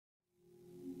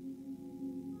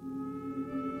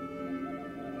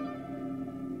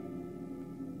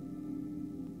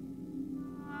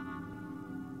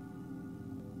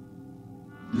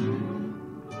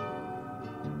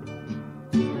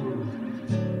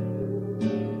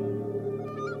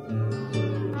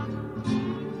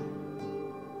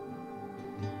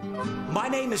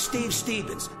name is Steve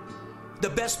Stevens, the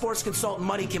best sports consultant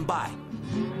money can buy.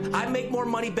 I make more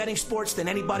money betting sports than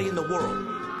anybody in the world.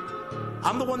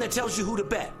 I'm the one that tells you who to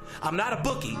bet. I'm not a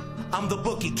bookie. I'm the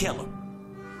bookie killer.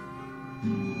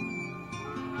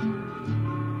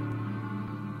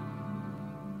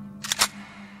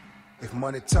 If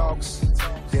money talks,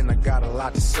 then I got a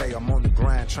lot to say. I'm on the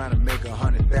grind trying to make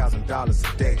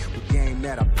 $100,000 a day. The game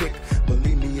that I pick,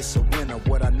 believe me, it's a winner.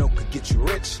 What I know could get you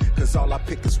rich, cause all I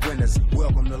pick is winners.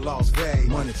 Welcome to Las Vegas.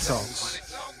 Money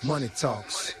talks, money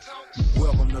talks.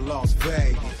 Welcome to Las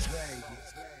Vegas.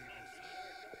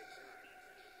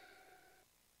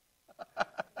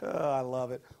 Oh, I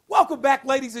love it. Welcome back,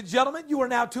 ladies and gentlemen. You are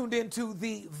now tuned into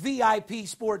the VIP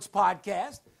Sports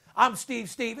Podcast. I'm Steve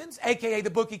Stevens, a.k.a. the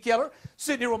Bookie Killer,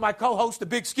 sitting here with my co-host, the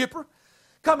Big Skipper,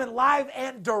 coming live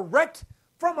and direct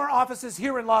from our offices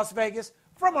here in Las Vegas,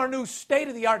 from our new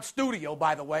state-of-the-art studio,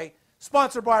 by the way,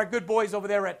 sponsored by our good boys over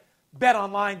there at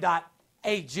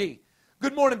betonline.ag.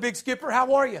 Good morning, Big Skipper.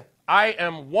 How are you? I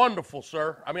am wonderful,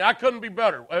 sir. I mean, I couldn't be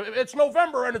better. It's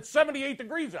November, and it's 78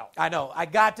 degrees out. I know. I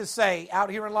got to say, out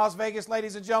here in Las Vegas,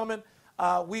 ladies and gentlemen,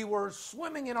 we were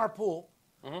swimming in our pool.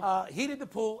 Heated the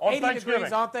pool, on 80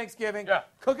 degrees on Thanksgiving,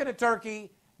 cooking a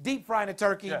turkey, deep frying a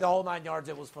turkey, the whole 9 yards.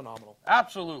 It was phenomenal.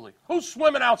 Absolutely. Who's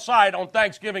swimming outside on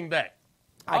Thanksgiving Day?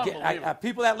 I get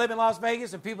people that live in Las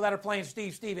Vegas and people that are playing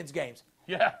Steve Stevens games.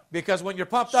 Yeah. Because when you're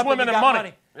pumped up swimming and you in got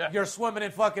money, you're swimming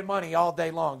in fucking money all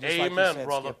day long. Just Amen, like you said,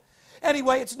 brother. Skip.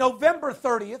 Anyway, it's November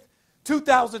 30th,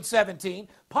 2017,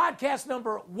 podcast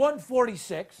number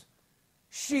 146.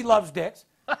 She loves dicks.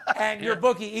 And your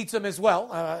bookie eats them as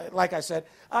well, like I said.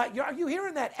 Are you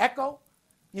hearing that echo?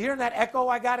 You hearing that echo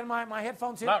I got in my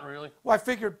headphones here? Not really. Well, I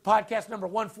figured podcast number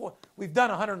 140, we've done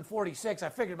 146. I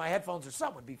figured my headphones or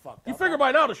something would be fucked up. You figure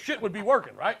by now the shit would be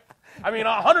working, right? I mean,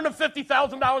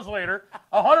 $150,000 later,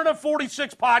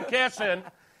 146 podcasts in,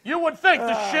 you would think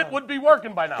the shit would be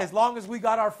working by now. As long as we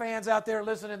got our fans out there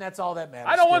listening, that's all that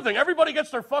matters. I know one thing. Everybody gets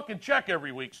their fucking check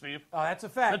every week, Steve. Oh, that's a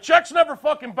fact. The checks never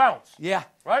fucking bounce. Yeah.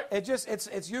 Right?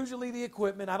 It's usually the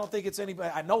equipment. I don't think it's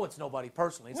anybody. I know it's nobody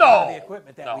personally. It's No. not the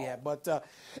equipment that we have. But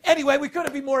anyway, we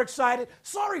couldn't be more excited.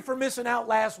 Sorry for missing out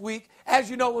last week. As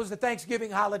you know, it was the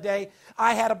Thanksgiving holiday.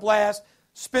 I had a blast.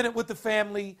 Spent it with the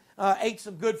family. Ate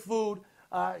some good food.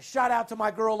 Shout out to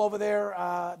my girl over there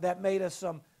that made us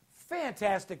some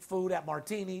fantastic food at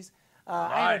Martini's.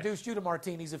 I introduced you to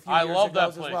Martini's a few years love ago that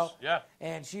as place. well. Yeah.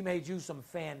 And she made you some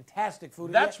fantastic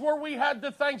food. That's where we had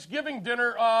the Thanksgiving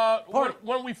dinner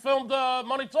when we filmed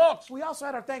Money Talks. We also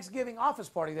had our Thanksgiving office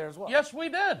party there as well. Yes, we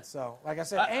did. So, like I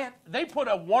said, and they put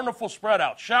a wonderful spread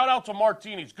out. Shout out to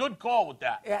Martini's. Good call with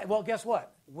that. Yeah, well, guess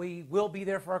what? We will be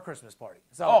there for our Christmas party.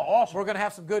 So awesome. We're going to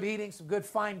have some good eating, some good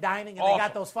fine dining, and Awesome. they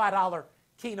got those $5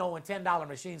 Keno and $10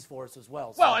 machines for us as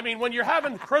well. So. Well, I mean, when you're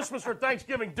having Christmas or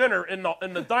Thanksgiving dinner in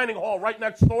the dining hall right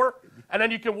next door, and then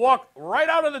you can walk right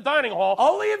out of the dining hall.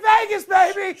 Only in Vegas,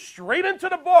 baby! Straight into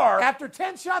the bar. After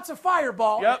 10 shots of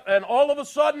Fireball. Yep, and all of a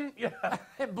sudden,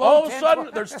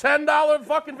 there's $10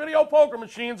 fucking video poker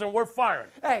machines, and we're firing.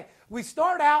 Hey, we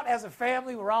start out as a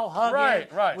family. We're all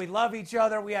hugging. Right. We love each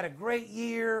other. We had a great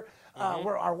year.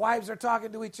 Our wives are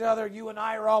talking to each other. You and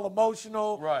I are all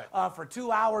emotional. Right. For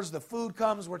 2 hours, the food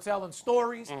comes. We're telling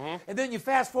stories. And then you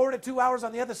fast forward at 2 hours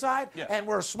on the other side, and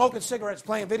we're smoking cigarettes,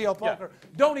 playing video poker.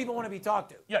 Don't even want to be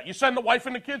talked to. Yeah, you send the wife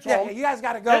and the kids Yeah, home. you guys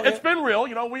got to go. It's been real.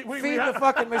 You know, we feed the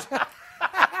fucking machine.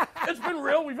 It's been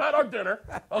real. We've had our dinner.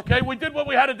 Okay, we did what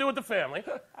we had to do with the family.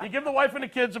 You give the wife and the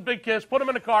kids a big kiss, put them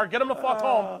in the car, get them the fuck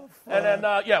home, and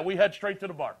then, we head straight to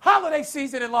the bar. Holiday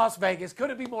season in Las Vegas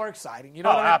couldn't be more exciting. You know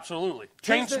what I mean? Absolutely.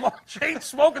 Chain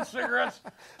smoking cigarettes,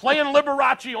 playing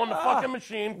Liberace on the fucking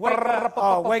machine.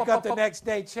 Wake up the next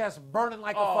day, chest burning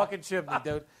like a fucking chimney,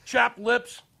 dude. Chapped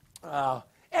lips.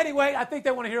 Anyway, I think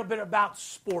they want to hear a bit about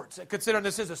sports, considering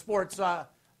this is a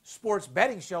sports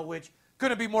betting show, which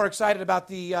couldn't be more excited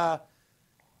about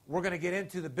we're going to get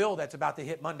into the bill that's about to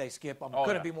hit Monday, Skip.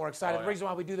 Couldn't be more excited. The reason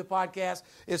why we do the podcast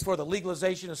is for the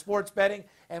legalization of sports betting,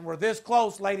 and we're this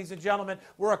close, ladies and gentlemen.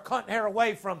 We're a cunt hair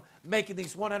away from making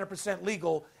these 100%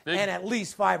 legal in at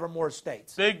least 5 or more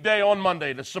states. Big day on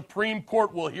Monday. The Supreme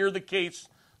Court will hear the case.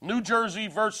 New Jersey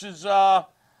versus the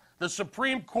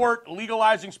Supreme Court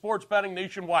legalizing sports betting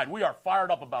nationwide. We are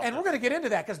fired up about And this. we're going to get into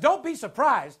that, because don't be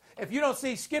surprised if you don't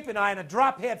see Skip and I in a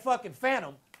drop-head fucking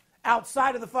Phantom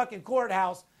outside of the fucking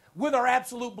courthouse with our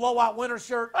absolute blowout winter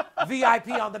shirt,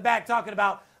 VIP on the back, talking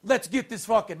about, let's get this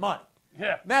fucking money.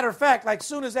 Yeah. Matter of fact, like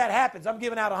soon as that happens, I'm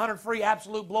giving out 100 free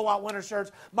absolute blowout winter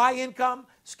shirts. My income,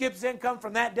 Skip's income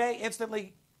from that day,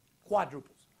 instantly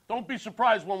quadruples. Don't be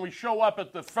surprised when we show up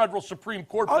at the federal Supreme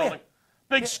Court building. Yeah.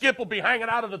 Big Skip will be hanging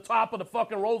out of the top of the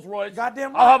fucking Rolls Royce.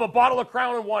 Goddamn right. I'll have a bottle of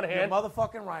Crown in one You're hand.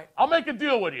 motherfucking right. I'll make a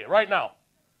deal with you right now.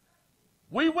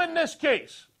 We win this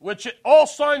case, which all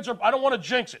signs are, I don't want to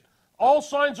jinx it, all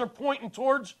signs are pointing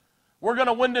towards we're going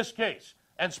to win this case.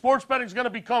 And sports betting is going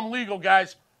to become legal,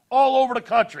 guys, all over the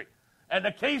country. And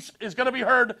the case is going to be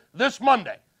heard this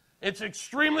Monday. It's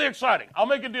extremely exciting. I'll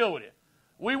make a deal with you.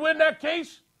 We win that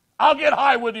case, I'll get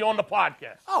high with you on the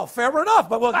podcast. Oh, fair enough.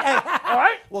 But we'll, hey, All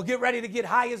right? we'll get ready to get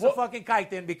high as a fucking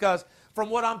kite then, because from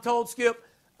what I'm told, Skip,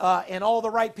 and all the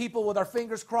right people with our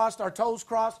fingers crossed, our toes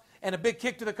crossed, and a big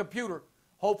kick to the computer,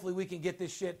 hopefully we can get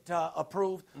this shit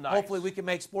approved. Nice. Hopefully we can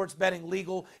make sports betting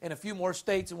legal in a few more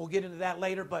states, and we'll get into that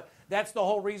later. But that's the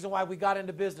whole reason why we got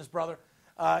into business, brother,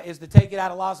 is to take it out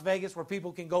of Las Vegas where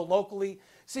people can go locally.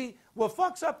 See, what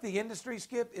fucks up the industry,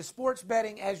 Skip, is sports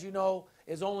betting, as you know,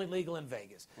 is only legal in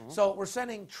Vegas. Mm-hmm. So we're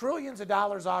sending trillions of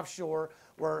dollars offshore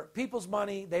where people's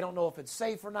money, they don't know if it's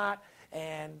safe or not,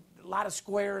 and a lot of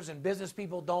squares and business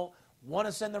people don't want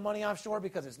to send their money offshore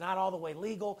because it's not all the way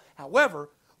legal. However,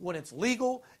 when it's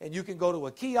legal and you can go to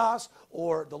a kiosk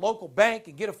or the local bank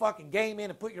and get a fucking game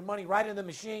in and put your money right in the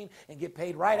machine and get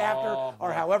paid right after,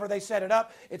 or however they set it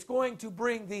up, it's going to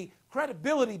bring the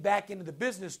credibility back into the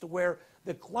business to where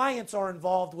the clients are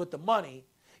involved with the money.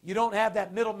 You don't have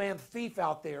that middleman thief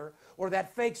out there or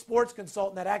that fake sports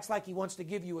consultant that acts like he wants to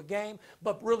give you a game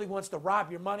but really wants to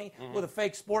rob your money with a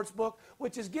fake sports book,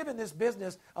 which has given this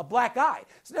business a black eye.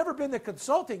 It's never been the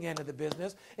consulting end of the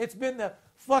business. It's been the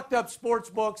fucked up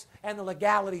sports books and the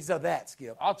legalities of that,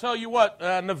 Skip. I'll tell you what,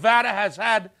 Nevada has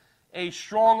had a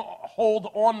strong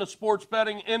hold on the sports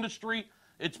betting industry.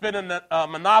 It's been a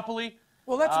monopoly.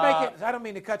 Well, let's make it, I don't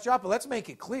mean to cut you off, but let's make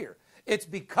it clear. It's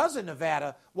because of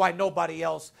Nevada why nobody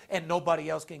else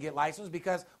can get licensed,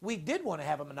 because we did want to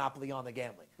have a monopoly on the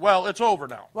gambling. Well, it's over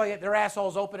now. Well, yeah, their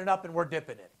assholes open it up and we're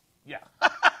dipping it. Yeah.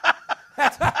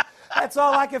 That's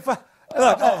all I can find.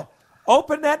 Look,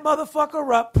 open that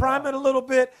motherfucker up, prime it a little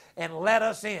bit, and let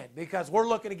us in, because we're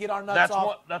looking to get our nuts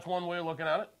off. That's one way of looking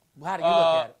at it. How do you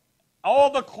look at it?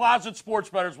 All the closet sports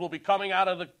bettors will be coming out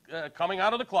of the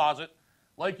closet.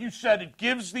 Like you said, it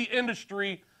gives the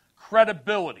industry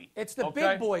credibility. It's the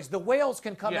big boys. The whales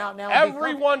can come out now.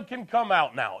 Everyone can come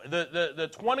out now.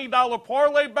 The $20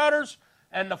 parlay bettors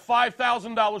and the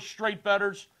 $5,000 straight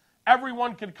bettors,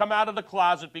 everyone can come out of the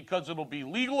closet because it'll be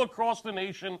legal across the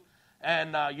nation,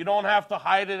 and you don't have to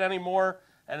hide it anymore,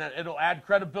 and it'll add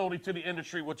credibility to the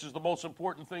industry, which is the most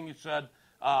important thing you said.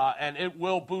 And it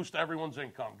will boost everyone's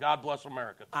income. God bless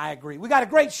America. I agree. We got a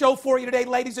great show for you today,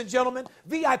 ladies and gentlemen.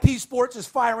 VIP Sports is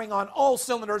firing on all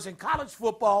cylinders in college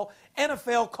football,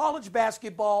 NFL, college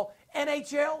basketball,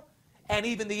 NHL, and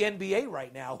even the NBA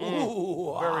right now.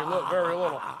 Ooh. Very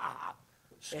little.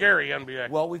 Scary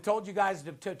NBA. Well, we've told you guys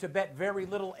to bet very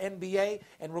little NBA,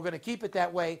 and we're going to keep it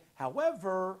that way.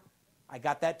 However, I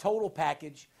got that total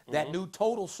package, that new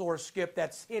total source, Skip,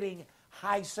 that's hitting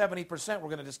high 70%. We're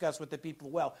going to discuss with the people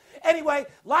well. Anyway,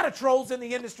 a lot of trolls in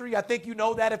the industry. I think you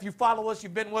know that. If you follow us,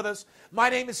 you've been with us. My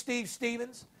name is Steve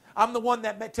Stevens. I'm the one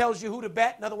that tells you who to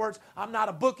bet. In other words, I'm not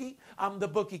a bookie. I'm the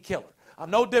bookie killer.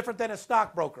 I'm no different than a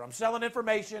stockbroker. I'm selling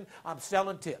information. I'm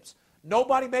selling tips.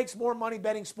 Nobody makes more money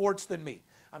betting sports than me.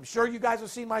 I'm sure you guys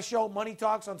have seen my show, Money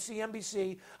Talks, on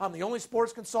CNBC. I'm the only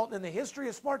sports consultant in the history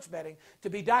of sports betting to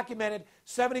be documented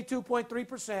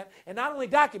 72.3%, and not only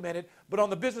documented, but on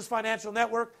the Business Financial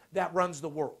Network that runs the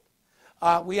world.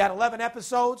 We had 11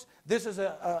 episodes. This is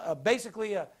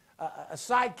basically a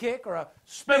sidekick or a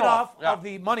spin-off of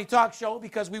the Money Talk show,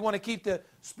 because we want to keep the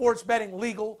sports betting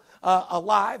legal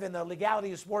alive, and the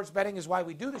legality of sports betting is why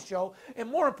we do the show. And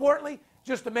more importantly,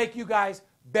 just to make you guys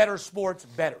better sports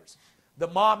bettors. The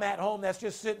mom at home that's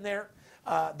just sitting there,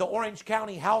 the Orange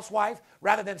County housewife,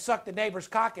 rather than suck the neighbor's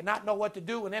cock and not know what to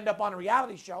do and end up on a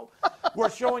reality show, we're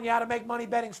showing you how to make money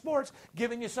betting sports,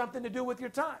 giving you something to do with your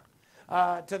time.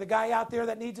 To the guy out there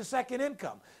that needs a second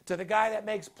income, to the guy that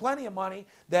makes plenty of money,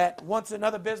 that wants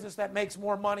another business that makes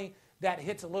more money, that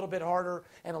hits a little bit harder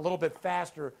and a little bit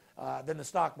faster than the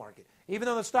stock market. Even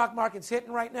though the stock market's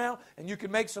hitting right now and you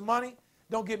can make some money,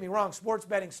 don't get me wrong, sports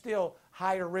betting's still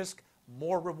higher risk,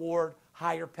 more reward,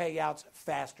 higher payouts,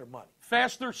 faster money.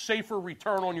 Faster, safer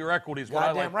return on your equity is what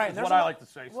I like to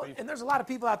say, Steve. And there's a lot of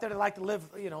people out there that like to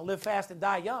live fast and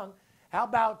die young. How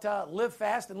about live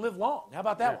fast and live long? How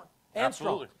about that one? And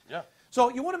absolutely. Strong. Yeah.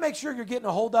 So you want to make sure you're getting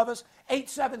a hold of us,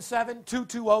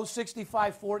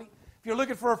 877-220-6540. If you're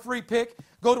looking for a free pick,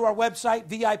 go to our website,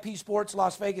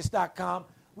 VIPSportsLasVegas.com.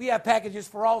 We have packages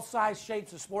for all size,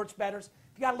 shapes of sports bettors.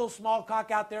 If you got a little small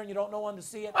cock out there and you don't know when to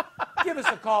see it, give us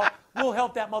a call. We'll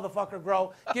help that motherfucker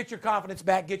grow, get your confidence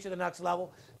back, get you to the next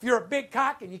level. If you're a big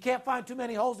cock and you can't find too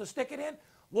many holes to stick it in,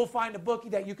 we'll find a bookie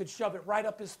that you could shove it right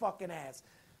up his fucking ass.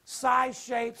 Size,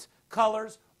 shapes,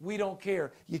 colors, we don't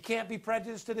care. You can't be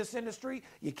prejudiced to this industry.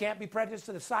 You can't be prejudiced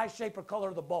to the size, shape, or color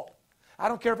of the ball. I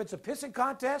don't care if it's a pissing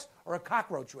contest or a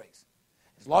cockroach race.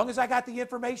 As long as I got the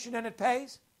information and it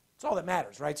pays, that's all that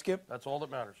matters, right, Skip? That's all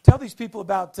that matters. Tell these people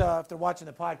about if they're watching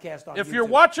the podcast on YouTube. If you're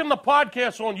watching the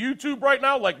podcast on YouTube right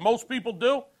now, like most people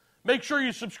do, make sure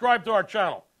you subscribe to our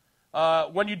channel.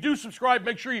 When you do subscribe,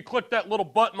 make sure you click that little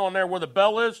button on there where the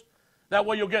bell is. That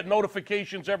way you'll get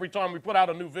notifications every time we put out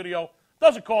a new video.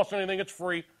 Doesn't cost anything. It's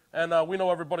free, and we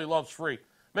know everybody loves free.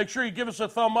 Make sure you give us a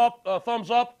thumbs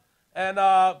up, and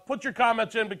put your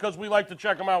comments in because we like to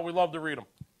check them out. We love to read them.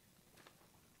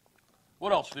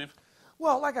 What else, Steve?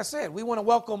 Well, like I said, we want to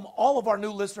welcome all of our new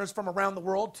listeners from around the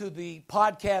world to the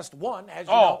Podcast One. As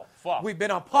you know, we've been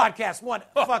on Podcast One.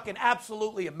 Fucking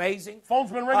absolutely amazing.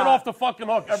 Phone's been ringing off the fucking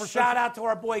hook ever since. Shout out to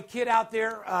our boy Kid out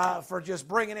there for just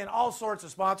bringing in all sorts of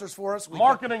sponsors for us.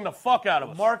 Marketing the fuck out of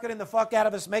us. Marketing the fuck out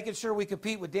of us, making sure we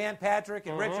compete with Dan Patrick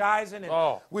and Rich Eisen.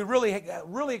 And we're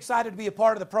really excited to be a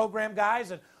part of the program,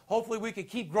 guys, and hopefully we can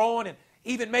keep growing and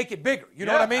even make it bigger. You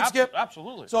know what I mean, Skip?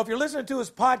 Absolutely. So if you're listening to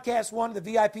us, Podcast One, the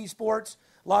VIP Sports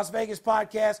Las Vegas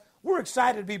podcast, we're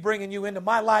excited to be bringing you into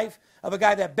my life of a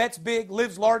guy that bets big,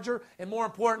 lives larger, and more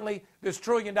importantly, this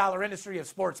trillion-dollar industry of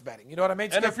sports betting. You know what I mean,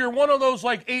 Skip? And if you're one of those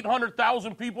like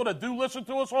 800,000 people that do listen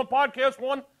to us on Podcast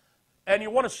One, and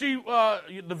you want to see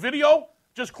the video,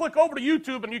 just click over to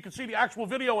YouTube and you can see the actual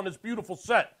video in this beautiful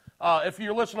set. If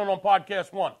you're listening on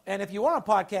Podcast One. And if you are on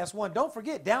Podcast One, don't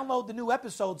forget, download the new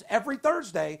episodes every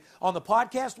Thursday on the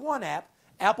Podcast One app,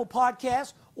 Apple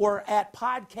Podcasts, or at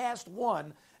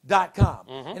podcastone.com.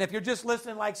 And if you're just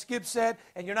listening, like Skip said,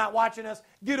 and you're not watching us,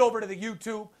 get over to the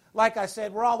YouTube. Like I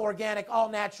said, we're all organic, all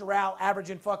natural,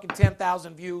 averaging fucking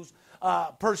 10,000 views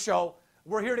per show.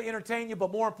 We're here to entertain you,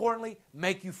 but more importantly,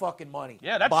 make you fucking money.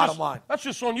 Yeah, that's bottom line. That's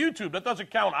just on YouTube. That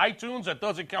doesn't count iTunes. That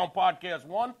doesn't count Podcast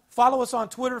One. Follow us on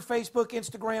Twitter, Facebook,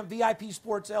 Instagram, VIP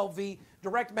Sports LV.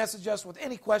 Direct message us with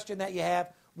any question that you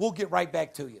have. We'll get right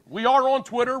back to you. We are on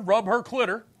Twitter, Rub Her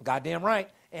Clitter. Goddamn right.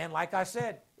 And like I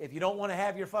said, if you don't want to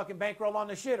have your fucking bankroll on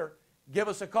the shitter, give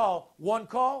us a call. One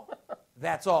call,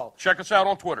 that's all. Check us out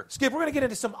on Twitter. Skip, we're going to get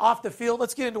into some off the field.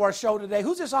 Let's get into our show today.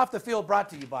 Who's this off the field brought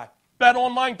to you by?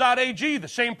 BetOnline.ag, the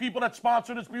same people that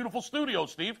sponsor this beautiful studio,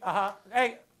 Steve.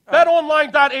 Hey.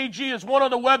 BetOnline.ag is one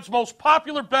of the web's most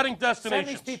popular betting destinations.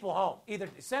 Send these people home. Either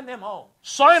send them home.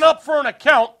 Sign up for an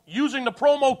account using the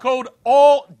promo code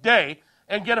ALLDAY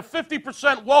and get a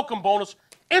 50% welcome bonus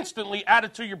instantly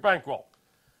added to your bankroll.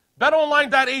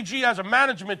 BetOnline.ag has a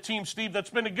management team, Steve, that's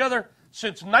been together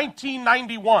since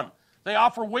 1991. They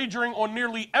offer wagering on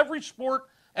nearly every sport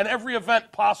and every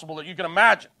event possible that you can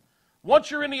imagine.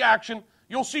 Once you're in the action,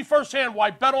 you'll see firsthand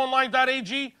why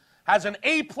BetOnline.ag has an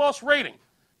A-plus rating.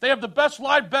 They have the best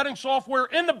live betting software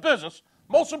in the business.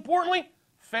 Most importantly,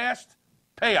 fast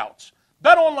payouts.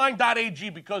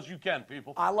 BetOnline.ag because you can,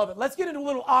 people. I love it. Let's get into a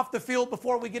little off the field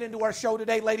before we get into our show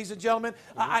today, ladies and gentlemen.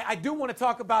 I do want to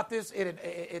talk about this.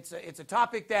 It's a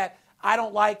topic that I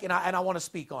don't like, and I want to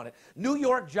speak on it. New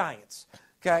York Giants,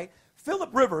 okay? Phillip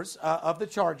Rivers of the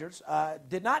Chargers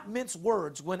did not mince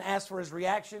words when asked for his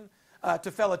reaction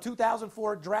to fellow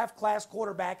 2004 draft class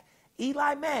quarterback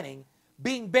Eli Manning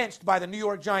being benched by the New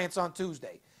York Giants on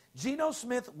Tuesday. Geno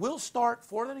Smith will start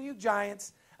for the New York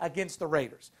Giants against the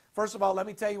Raiders. First of all, let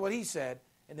me tell you what he said,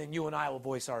 and then you and I will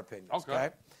voice our opinions. Okay?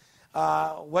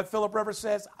 What Phillip Rivers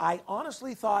says, I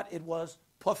honestly thought it was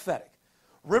pathetic.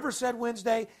 Rivers said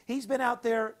Wednesday he's been out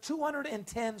there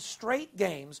 210 straight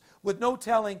games with no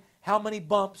telling how many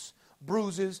bumps,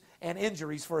 bruises, and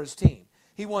injuries for his team.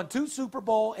 He won 2 Super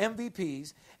Bowl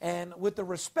MVPs, and with the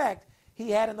respect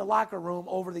he had in the locker room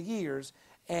over the years,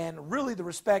 and really the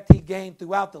respect he gained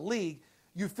throughout the league,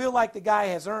 you feel like the guy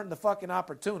has earned the fucking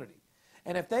opportunity.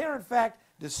 And if they are, in fact,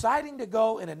 deciding to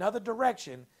go in another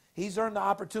direction, he's earned the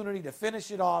opportunity to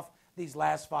finish it off these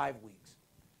last 5 weeks.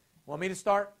 Want me to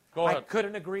start? Go ahead. I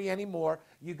couldn't agree anymore.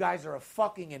 You guys are a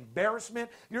fucking embarrassment.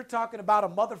 You're talking about a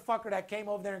motherfucker that came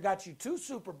over there and got you 2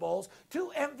 Super Bowls,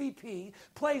 2 MVP,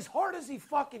 plays hard as he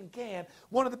fucking can,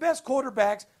 one of the best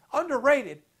quarterbacks,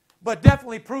 underrated, but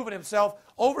definitely proven himself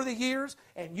over the years,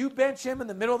 and you bench him in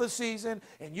the middle of the season,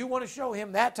 and you want to show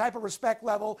him that type of respect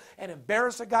level and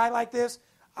embarrass a guy like this,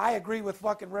 I agree with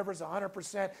fucking Rivers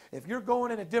 100%. If you're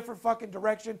going in a different fucking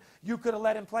direction, you could have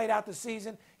let him play out the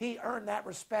season. He earned that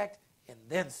respect and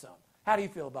then some. How do you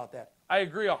feel about that? I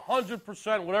agree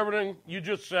 100% with everything you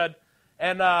just said,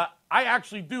 and I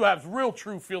actually do have real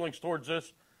true feelings towards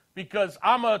this. because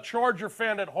I'm a Charger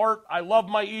fan at heart. I love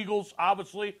my Eagles,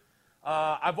 obviously.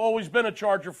 I've always been a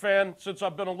Charger fan since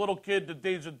I've been a little kid, the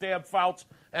days of Dan Fouts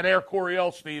and Air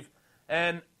Coryell, Steve.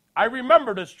 And I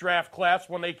remember this draft class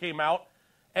when they came out.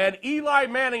 And Eli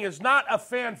Manning is not a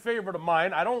fan favorite of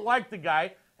mine. I don't like the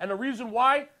guy. And the reason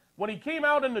why, when he came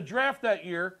out in the draft that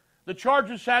year, the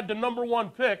Chargers had the number 1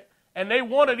 pick, and they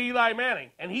wanted Eli Manning.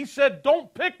 And he said,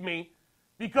 don't pick me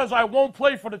because I won't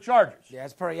play for the Chargers. Yeah,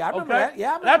 I remember that.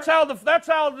 Yeah, that's how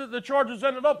the Chargers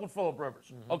ended up with Phillip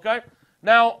Rivers. Mm-hmm. Okay?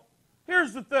 Now,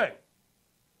 here's the thing.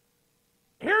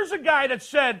 Here's a guy that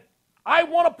said, I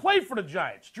want to play for the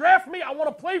Giants. Draft me, I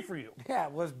want to play for you. Yeah,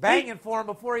 was banging for him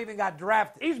before he even got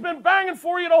drafted. He's been banging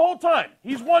for you the whole time.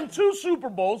 He's won 2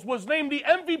 Super Bowls, was named the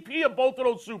MVP of both of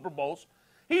those Super Bowls.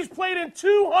 He's played in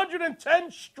 210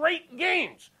 straight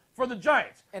games for the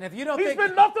Giants. And if you don't he's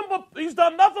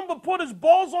done nothing but put his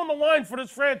balls on the line for this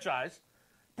franchise,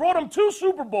 brought him 2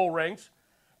 Super Bowl rings,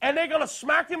 and they're going to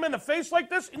smack him in the face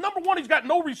like this? Number one, he's got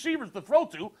no receivers to throw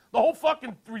to. The whole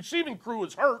fucking receiving crew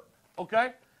is hurt,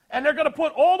 okay? And they're going to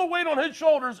put all the weight on his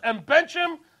shoulders and bench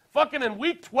him fucking in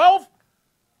week 12?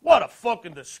 What a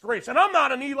fucking disgrace. And I'm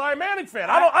not an Eli Manning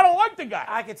fan. I don't like the guy.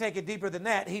 I can take it deeper than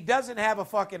that. He doesn't have a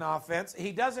fucking offense.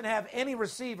 He doesn't have any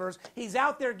receivers. He's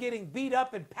out there getting beat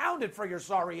up and pounded for your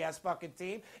sorry-ass fucking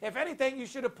team. If anything, you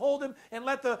should have pulled him and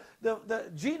let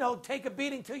the Geno take a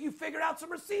beating till you figured out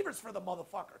some receivers for the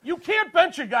motherfucker. You can't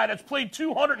bench a guy that's played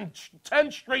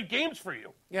 210 straight games for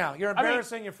you. Yeah, you're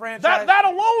embarrassing your franchise. That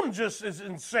alone just is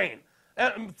insane.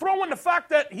 And throw in the fact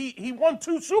that he won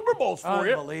 2 Super Bowls for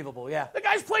you. Unbelievable, yeah. The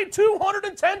guy's played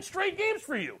 210 straight games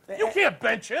for you. You can't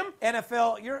bench him.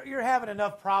 NFL, you're having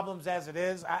enough problems as it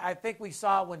is. I think we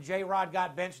saw when J-Rod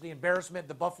got benched, the embarrassment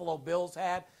the Buffalo Bills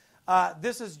had.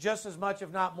 This is just as much,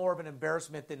 if not more, of an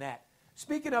embarrassment than that.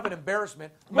 Speaking of an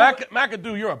embarrassment.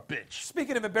 McAdoo, you're a bitch.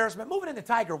 Speaking of embarrassment, moving into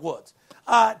Tiger Woods.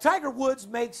 Tiger Woods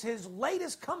makes his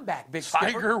latest comeback, Big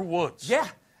Skipper. Tiger Woods. Yeah.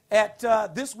 At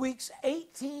this week's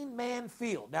 18-man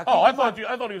field. Now, I thought he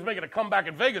was making a comeback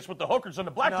in Vegas with the hookers and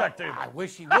the blackjack table. I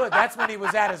wish he would. That's when he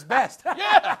was at his best.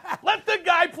 Yeah, let the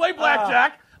guy play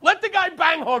blackjack. Let the guy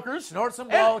bang hookers. Snort some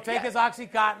blow, take his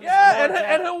Oxycontin. Yeah,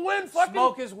 and he'll win.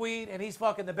 Smoke his weed, and he's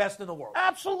fucking the best in the world.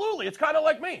 Absolutely. It's kind of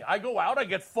like me. I go out, I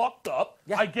get fucked up.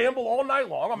 Yeah. I gamble all night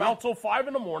long. I'm out till 5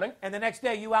 in the morning. And the next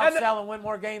day, you outsell and win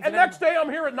more games. And next day,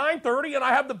 I'm here at 9:30, and I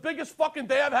have the biggest fucking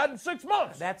day I've had in 6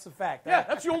 months. That's a fact. Yeah,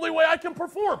 that's the only way I can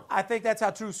perform. I think that's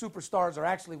how true superstars are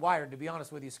actually wired, to be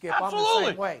honest with you, Skip. Absolutely. I'm the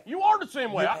same way. You are the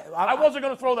same way. I wasn't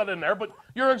going to throw that in there, but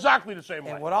you're exactly the same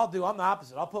way. And what I'll do, I'm the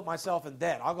opposite. I'll put myself in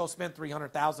debt. I'll go spend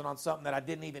 $300,000 on something that I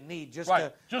didn't even need just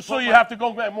so you have to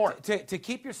go back more to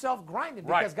keep yourself grinding,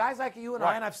 because guys like you and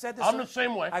I, and I've said this, I'm the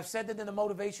same way. I've said it in the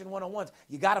Motivation 101s.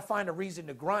 You got to find a reason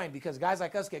to grind, because guys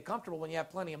like us get comfortable when you have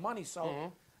plenty of money.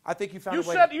 So I think you found a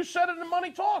way. You said it in Money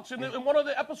Talks, in one of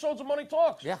the episodes of Money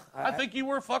Talks. Yeah. I think you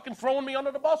were fucking throwing me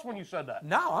under the bus when you said that.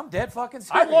 No, I'm dead fucking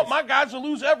serious. I want my guys to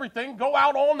lose everything, go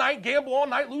out all night, gamble all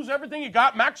night, lose everything you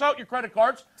got, max out your credit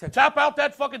cards, tap out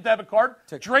that fucking debit card,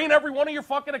 drain every one of your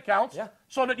fucking accounts,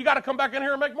 so that you got to come back in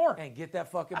here and make more. And get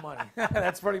that fucking money.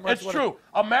 That's pretty much it's true.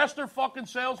 A master fucking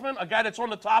salesman, a guy that's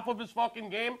on the top of his fucking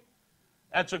game,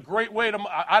 that's a great way to,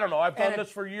 I don't know, I've done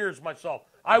this for years myself.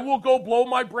 I will go blow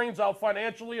my brains out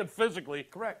financially and physically.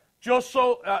 Correct. Just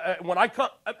so when I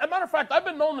cut, as a matter of fact, I've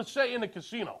been known to say in the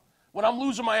casino, when I'm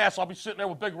losing my ass, I'll be sitting there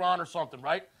with Big Ron or something,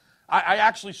 right? I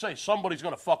actually say somebody's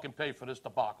going to fucking pay for this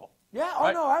debacle. Yeah,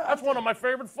 right? That's one of my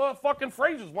favorite fucking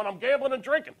phrases when I'm gambling and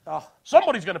drinking.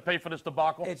 Somebody's going to pay for this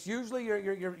debacle. It's usually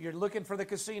you're looking for the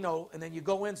casino, and then you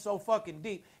go in so fucking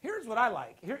deep. Here's what I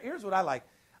like. Here's what I like.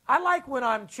 I like when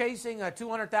I'm chasing a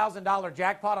 $200,000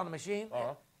 jackpot on a machine,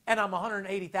 and I'm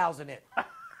 $180,000 in.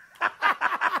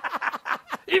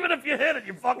 Even if you hit it,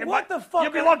 you fucking what the fuck?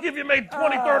 You'd be lucky if you made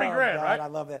 20, 30 grand, God, right? I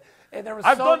love that. And there was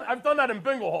I've done that in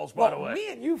bingo halls, by the way.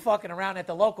 Me and you fucking around at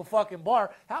the local fucking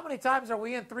bar. How many times are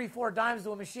we in 3-4 dimes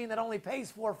to a machine that only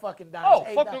pays 4 fucking dimes? Oh,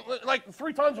 fucking like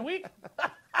 3 times a week.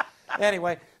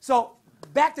 Anyway, so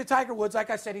back to Tiger Woods. Like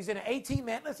I said, he's in an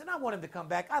 18-man. Listen, I want him to come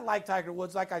back. I like Tiger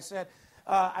Woods. Like I said,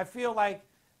 I feel like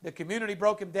the community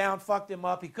broke him down, fucked him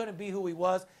up. He couldn't be who he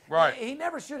was. Right. He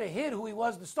never should have hid who he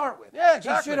was to start with. Yeah,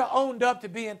 exactly. He should have owned up to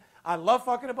being, I love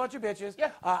fucking a bunch of bitches.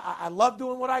 Yeah. I love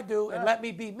doing what I do, and let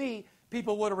me be me.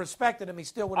 People would have respected him. He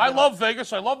still would have. I love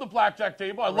Vegas. I love the blackjack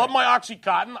table. I love my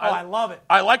Oxycontin. I love it.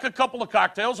 I like a couple of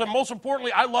cocktails, and most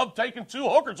importantly, I love taking 2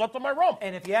 hookers up to my room.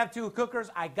 And if you have 2 cookers,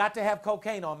 I got to have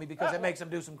cocaine on me because it makes him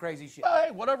do some crazy shit.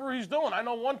 Hey, whatever he's doing, I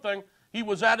know one thing. he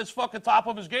was at his fucking top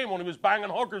of his game when he was banging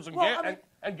hookers and,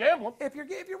 and gambling. If you're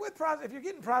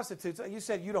getting prostitutes, you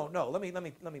said you don't know. Let me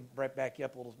back you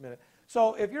up a little minute.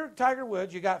 So if you're Tiger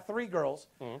Woods, you got 3 girls.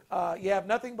 You have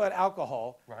nothing but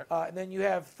alcohol. Right. And then you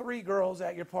have 3 girls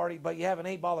at your party, but you have an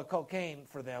 8-ball of cocaine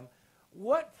for them.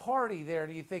 What party there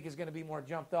do you think is going to be more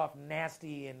jumped off,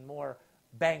 nasty, and more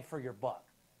bang for your buck?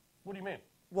 What do you mean?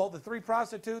 Well, the 3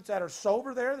 prostitutes that are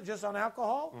sober there, just on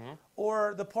alcohol,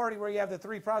 or the party where you have the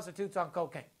 3 prostitutes on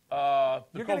cocaine?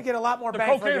 You're going to get a lot more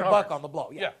bang for your buck on the blow.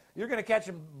 Yeah. You're going to catch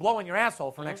them blowing your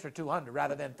asshole for an extra $200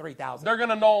 rather than $3,000. They're going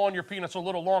to gnaw on your penis a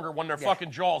little longer when their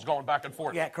fucking jaw's going back and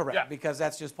forth. Yeah, correct, because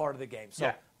that's just part of the game.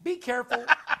 So be careful.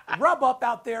 Rub up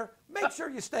out there. Make sure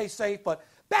you stay safe. But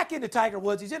back into Tiger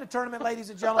Woods. He's in a tournament, ladies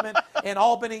and gentlemen, in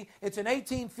Albany. It's an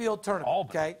 18-field tournament.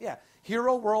 Albany. Okay, yeah.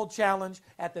 Hero World Challenge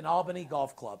at the Albany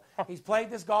Golf Club. He's played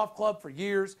this golf club for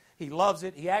years. He loves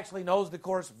it. He actually knows the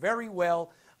course very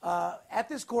well. At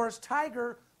this course,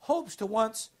 Tiger hopes to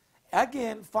once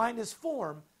again find his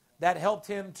form that helped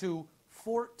him to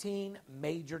 14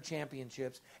 major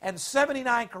championships and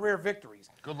 79 career victories.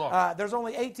 Good luck. There's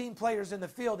only 18 players in the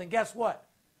field, and guess what?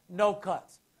 No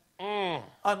cuts.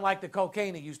 Unlike the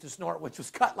cocaine he used to snort, which was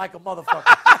cut like a motherfucker.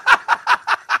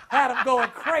 Had him going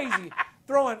crazy.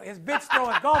 Throwing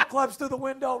golf clubs through the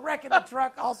window, wrecking the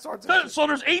truck, all sorts of shit. So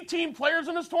there's 18 players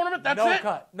in this tournament? That's it?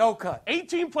 No cut.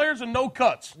 18 players and no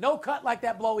cuts. No cut like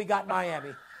that blow he got in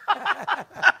Miami.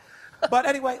 But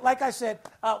anyway, like I said,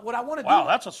 what I want to do... Wow,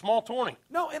 that's a small tourney.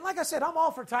 No, and like I said, I'm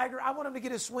all for Tiger. I want him to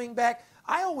get his swing back.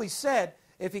 I always said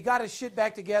if he got his shit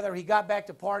back together, he got back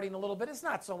to partying a little bit. It's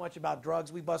not so much about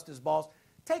drugs. We bust his balls.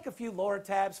 Take a few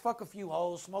Lortabs, fuck a few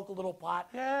hoes, smoke a little pot,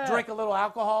 drink a little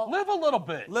alcohol. Live a little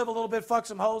bit. Live a little bit, fuck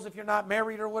some hoes if you're not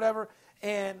married or whatever.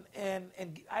 And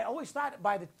I always thought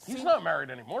by the... He's not married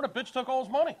anymore. The bitch took all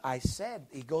his money. I said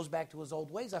he goes back to his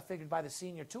old ways. I figured by the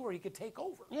senior tour he could take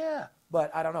over. Yeah. But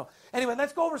I don't know. Anyway,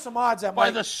 let's go over some odds that by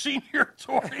the senior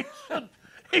tour,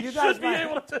 he should be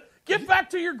able to get back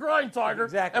to your grind, Tiger.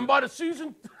 Exactly. And by the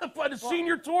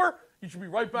senior tour... You should be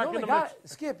right back in the mix.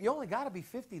 Skip, you only got to be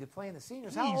 50 to play in the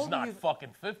seniors. He's not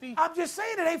fucking 50. I'm just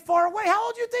saying it ain't far away. How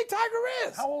old do you think Tiger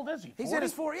is? How old is he? 40? He's in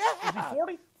his 40s. Yeah. Is he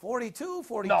 40? 42,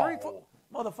 43. No.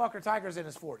 Motherfucker, Tiger's in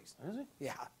his 40s. Is he?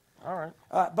 Yeah. All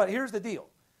right. But here's the deal.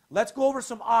 Let's go over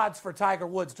some odds for Tiger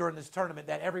Woods during this tournament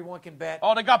that everyone can bet.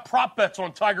 Oh, they got prop bets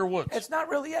on Tiger Woods. It's not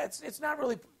really, it's not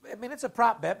really, I mean, it's a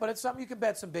prop bet, but it's something you can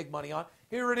bet some big money on.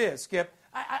 Here it is, Skip.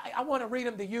 I want to read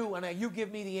them to you, and you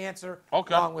give me the answer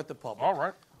along with the public. All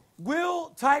right. Will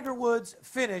Tiger Woods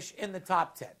finish in the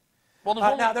top 10? Well,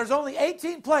 now, there's only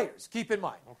 18 players, keep in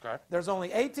mind. Okay. There's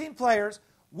only 18 players.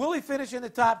 Will he finish in the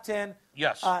top 10?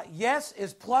 Yes. Yes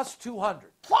is plus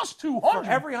 200. Plus 200? For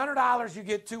every $100, you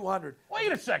get 200.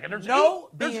 Wait a second.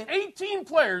 There's 18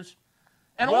 players,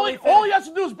 and all he has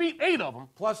to do is beat 8 of them.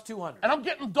 Plus 200. And I'm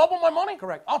getting double my money?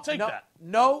 Correct. I'll take that.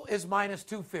 No is minus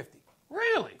 250.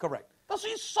 Really? Correct. Does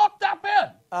he suck that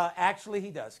bad? Actually,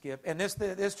 he does, Skip. And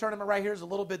this tournament right here is a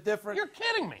little bit different. You're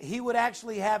kidding me. He would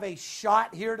actually have a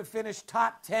shot here to finish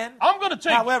top 10. I'm going to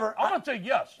take. However, I'm going to take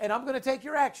yes. And I'm going to take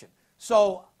your action.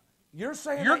 So you're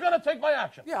saying you're going to take my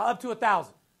action? Yeah, up to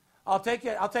 1,000. I'll take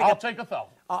it. I'll take 1,000.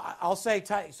 I'll say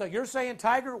so. You're saying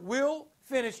Tiger will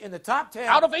finish in the top 10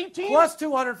 out of 18 plus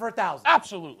 200 for 1,000.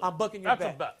 Absolutely. I'm booking your bet.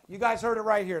 That's a bet. You guys heard it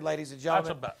right here, ladies and gentlemen.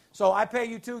 That's a bet. So I pay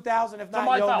you 2,000. If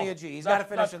not, you owe me a G. He's got to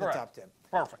finish in the top 10.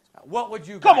 Perfect. What would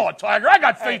you? Come on, Tiger. I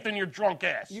got faith in your drunk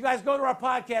ass. You guys go to our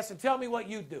podcast and tell me what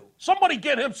you do. Somebody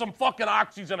get him some fucking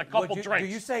oxys and a couple drinks.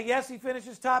 Do you say yes, he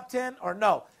finishes top 10, or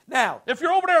no? Now, if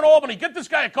you're over there in Albany, get this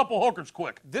guy a couple hookers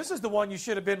quick. This is the one you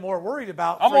should have been more worried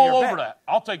about. I'm all over that.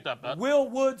 I'll take that bet. Will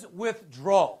Woods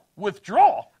withdraw?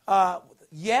 Withdraw?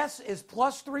 Yes is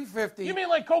plus 350. You mean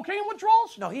like cocaine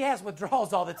withdrawals? No, he has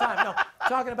withdrawals all the time. No,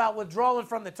 talking about withdrawing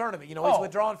from the tournament. You know, he's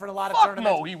withdrawing from a lot of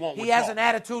tournaments. No, he won't. He has an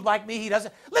attitude like me. He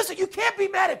doesn't. Listen, you can't be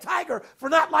mad at Tiger for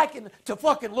not liking to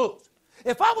fucking lose.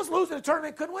 If I was losing a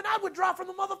tournament, couldn't win, I'd withdraw from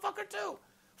the motherfucker too.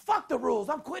 Fuck the rules.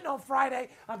 I'm quitting on Friday.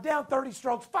 I'm down 30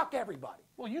 strokes. Fuck everybody.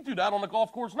 Well, you do that on the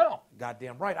golf course now.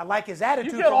 Goddamn right. I like his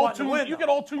attitude. You get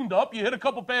all tuned up. You hit a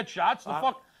couple bad shots.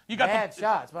 You got bad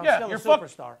shots, but I'm still a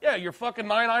superstar. Your fucking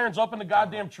 9 irons up in the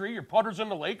goddamn tree, your putter's in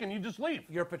the lake, and you just leave.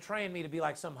 You're portraying me to be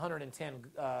like some 110.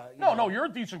 No, you're a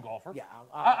decent golfer. Yeah,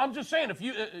 I'm just saying if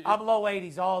you. I'm low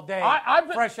 80s all day.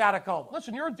 Fresh out of coma.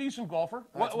 Listen, you're a decent golfer.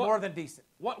 That's more than decent.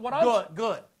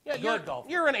 Good. Yeah, good golfer.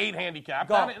 You're an 8 handicap.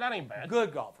 That ain't bad.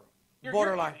 Good golfer.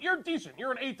 Borderline. You're decent.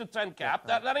 You're an 8 to 10 cap.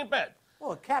 That ain't bad.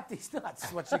 Well, cap these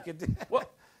nuts. What you could do.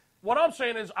 What I'm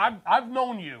saying is, I've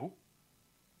known you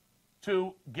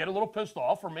to get a little pissed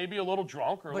off or maybe a little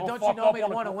drunk or a But little don't you fucked know up me on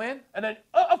to a want to court. win? And then,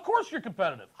 of course, you're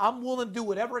competitive. I'm willing to do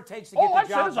whatever it takes to All get the I've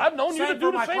said job is done. I've known you to Same do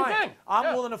for the my same clients. thing. I'm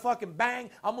Yeah. willing to fucking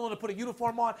bang. I'm willing to put a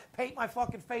uniform on, paint my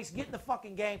fucking face, get in the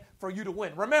fucking game for you to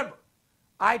win. Remember,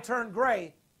 I turned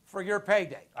gray for your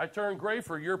payday. I turn gray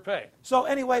for your pay. So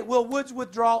anyway, will Woods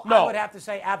withdraw? No. I would have to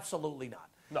say absolutely not.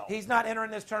 No. He's not entering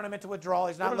this tournament to withdraw.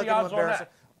 He's not What are the looking to odds on embarrass that?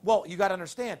 it. Well, you got to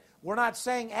understand, we're not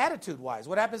saying attitude-wise.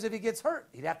 What happens if he gets hurt?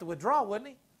 He'd have to withdraw, wouldn't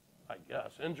he? I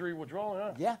guess. Injury withdrawal,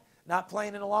 yeah. Yeah. Not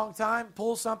playing in a long time,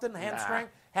 pull something, hamstring,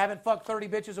 haven't fucked 30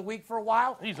 bitches a week for a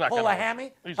while, He's not pull gonna, a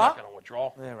hammy. He's Huh? not going to withdraw.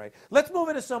 All right. Let's move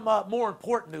into some more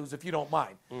important news, if you don't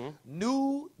mind.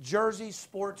 New Jersey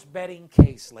sports betting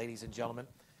case, ladies and gentlemen.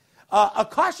 A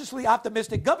cautiously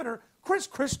optimistic Governor Chris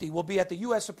Christie will be at the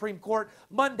U.S. Supreme Court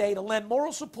Monday to lend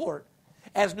moral support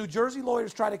as New Jersey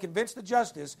lawyers try to convince the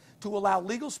justice to allow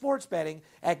legal sports betting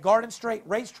at Garden State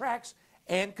racetracks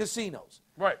and casinos.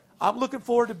 Right. I'm looking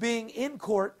forward to being in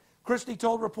court, Christie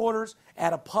told reporters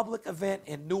at a public event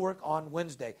in Newark on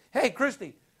Wednesday. Hey,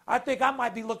 Christie, I think I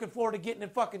might be looking forward to getting in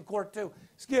fucking court too.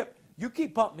 Skip, you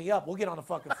keep pumping me up. We'll get on a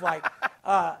fucking flight.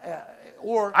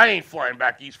 Or I ain't flying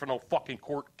back east for no fucking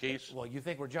court case. well, you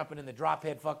think we're jumping in the drop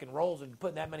head fucking rolls and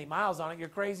putting that many miles on it? You're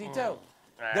crazy too.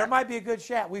 Nah. There might be a good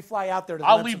shot. We fly out there to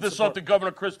I'll lend leave some this support. up to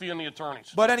Governor Christie and the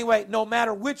attorneys. But anyway, no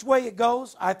matter which way it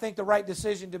goes, I think the right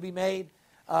decision to be made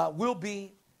will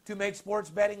be to make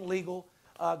sports betting legal.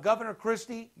 Governor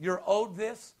Christie, you're owed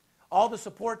this. All the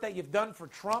support that you've done for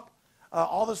Trump,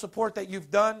 all the support that you've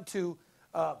done to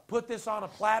put this on a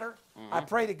platter. I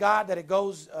pray to God that it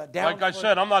goes down. Like I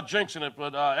said, I'm not jinxing it,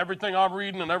 but everything I'm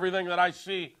reading and everything that I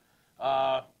see,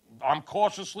 I'm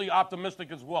cautiously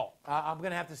optimistic as well. I'm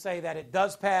going to have to say that it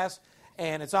does pass,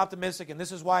 and it's optimistic, and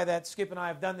this is why that Skip and I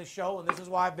have done this show, and this is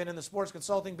why I've been in the sports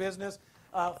consulting business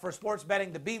for sports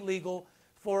betting to be legal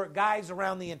for guys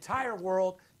around the entire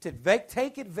world to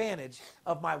take advantage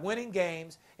of my winning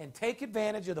games and take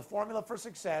advantage of the formula for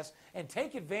success and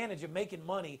take advantage of making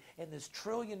money in this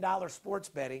trillion-dollar sports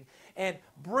betting and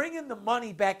bringing the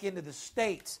money back into the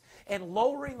states and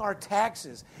lowering our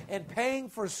taxes and paying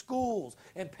for schools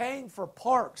and paying for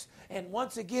parks and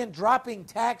once again dropping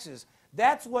taxes.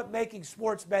 That's what making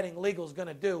sports betting legal is going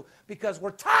to do because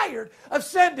we're tired of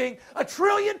sending $1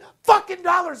 trillion fucking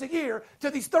dollars a year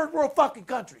to these third world fucking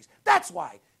countries. That's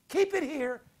why. Keep it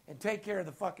here and take care of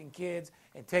the fucking kids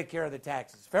and take care of the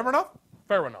taxes. Fair enough?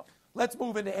 Fair enough. Let's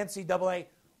move into NCAA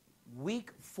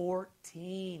Week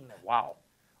 14. Wow.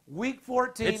 Week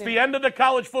 14. It's the end of the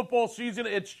college football season.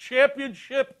 It's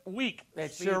championship week.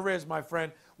 It sure is, my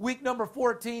friend. Week number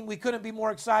 14, we couldn't be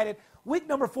more excited. Week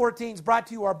number 14 is brought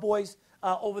to you, our boys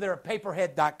over there at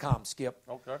paperhead.com, Skip.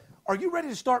 Okay. Are you ready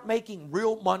to start making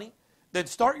real money? Then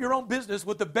start your own business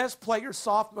with the best player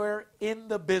software in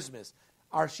the business.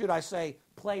 Or should I say,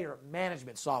 player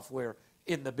management software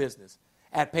in the business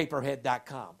at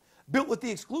paperhead.com. Built with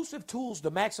the exclusive tools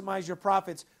to maximize your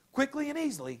profits quickly and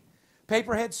easily,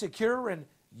 Paperhead's secure and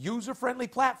user-friendly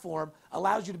platform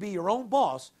allows you to be your own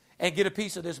boss and get a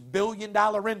piece of this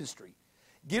billion-dollar industry.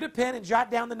 Get a pen and jot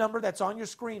down the number that's on your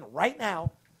screen right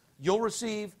now. You'll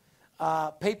receive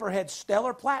Paperhead's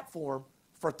stellar platform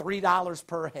for $3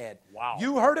 per head. Wow.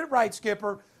 You heard it right,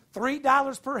 Skipper.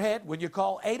 $3 per head when you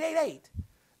call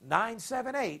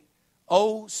 888-978-07,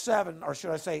 or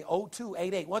should I say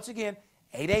 0288. Once again,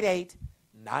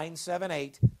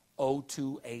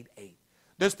 888-978-0288.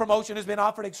 This promotion has been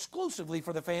offered exclusively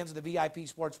for the fans of the VIP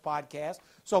Sports Podcast.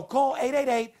 So call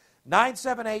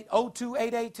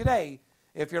 888-978-0288 today.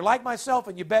 If you're like myself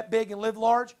and you bet big and live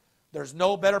large, there's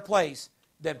no better place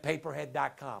than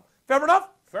paperhead.com. Fair enough?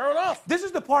 Fair enough. This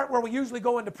is the part where we usually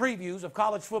go into previews of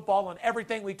college football and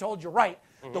everything we told you right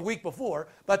the week before.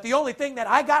 But the only thing that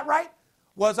I got right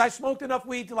was I smoked enough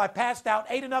weed till I passed out,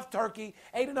 ate enough turkey,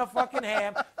 ate enough fucking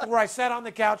ham, to where I sat on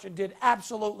the couch and did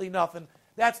absolutely nothing.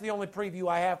 That's the only preview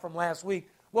I have from last week.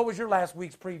 What was your last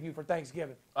week's preview for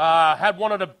Thanksgiving? Had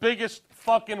one of the biggest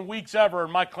fucking weeks ever,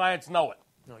 and my clients know it.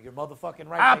 No, you're motherfucking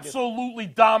right. Absolutely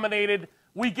dominated.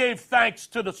 We gave thanks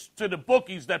to the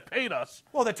bookies that paid us.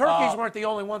 Well, the turkeys weren't the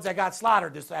only ones that got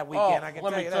slaughtered that weekend. I can let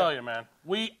tell me you tell that. you, man.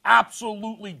 We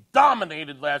absolutely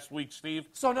dominated last week, Steve.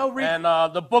 So no And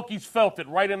the bookies felt it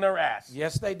right in their ass.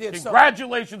 Yes, they did.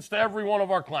 Congratulations to every one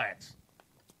of our clients.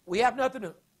 We have nothing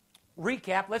to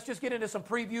recap. Let's just get into some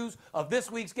previews of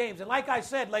this week's games. And like I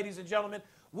said, ladies and gentlemen,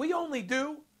 we only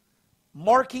do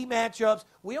marquee matchups.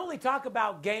 We only talk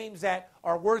about games that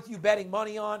are worth you betting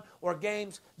money on or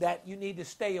games that you need to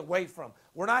stay away from.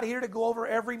 We're not here to go over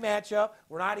every matchup.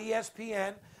 We're not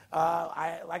ESPN.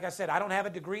 Like I said, I don't have a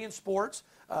degree in sports.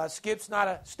 Skip's not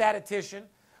a statistician.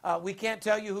 We can't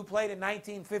tell you who played in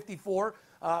 1954.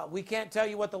 We can't tell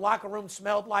you what the locker room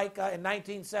smelled like in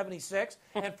 1976,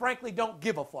 and frankly, don't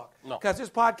give a fuck. Because this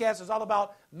podcast is all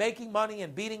about making money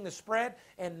and beating the spread,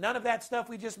 and none of that stuff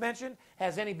we just mentioned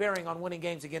has any bearing on winning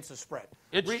games against the spread.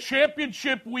 It's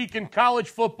championship week in college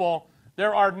football.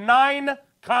 There are 9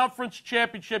 conference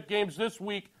championship games this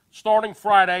week, starting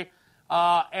Friday,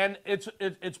 and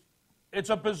it's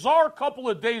a bizarre couple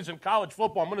of days in college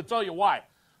football. I'm going to tell you why.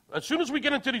 As soon as we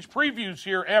get into these previews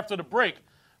here after the break,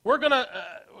 we're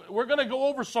gonna go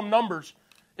over some numbers.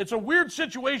 It's a weird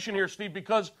situation here, Steve,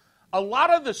 because a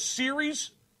lot of the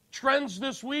series trends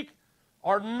this week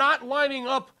are not lining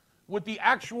up with the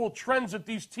actual trends that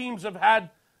these teams have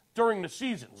had during the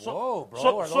season. Whoa,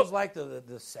 bro! Are those like the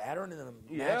Saturn and the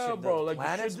yeah, bro? Like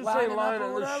planets shit just ain't lining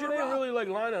up. Whatever, shit ain't really like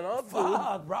lining up,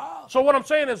 fuck, bro. So what I'm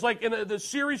saying is, like in the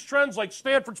series trends, like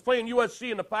Stanford's playing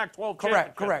USC in the Pac-12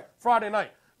 championship. Correct. Friday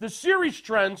night. The series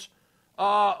trends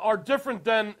are different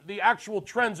than the actual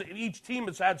trends that each team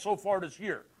has had so far this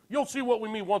year. You'll see what we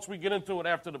mean once we get into it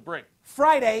after the break.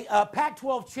 Friday,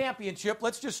 Pac-12 championship.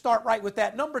 Let's just start right with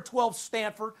that. Number 12,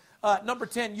 Stanford. Number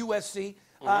 10, USC.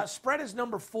 Spread is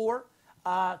number 4.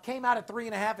 Came out at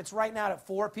 3.5. It's right now at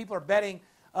 4. People are betting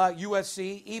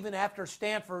USC, even after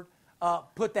Stanford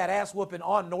put that ass whooping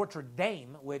on Notre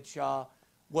Dame, which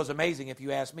was amazing if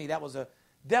you ask me. That was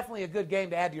definitely a good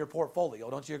game to add to your portfolio.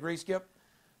 Don't you agree, Skip?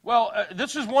 Well,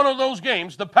 this is one of those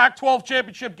games. The Pac-12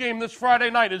 championship game this Friday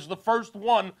night is the first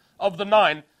one of the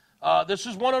 9. This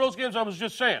is one of those games I was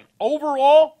just saying.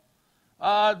 Overall,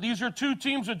 these are 2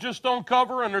 teams that just don't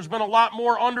cover, and there's been a lot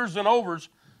more unders than overs.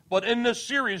 But in this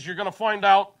series, you're going to find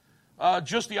out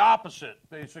just the opposite,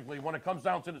 basically, when it comes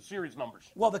down to the series numbers.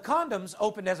 Well, the Condoms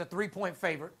opened as a 3-point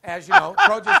favorite, as you know.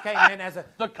 Trojans came in as a...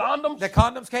 The Condoms? The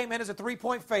Condoms came in as a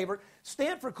 3-point favorite.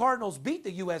 Stanford Cardinals beat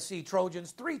the USC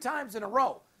Trojans 3 times in a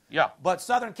row. Yeah. But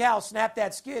Southern Cal snapped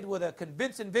that skid with a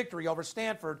convincing victory over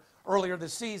Stanford earlier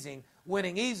this season,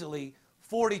 winning easily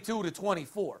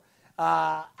 42-24.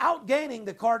 Outgaining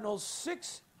the Cardinals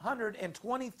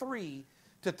 623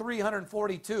 to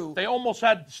 342. They almost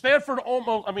had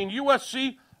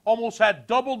USC almost had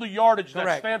double the yardage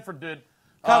that Stanford did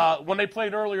when they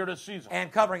played earlier this season.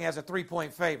 And covering as a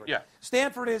 3-point favorite. Yeah.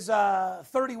 Stanford is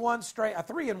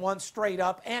 3-1 straight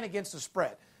up and against the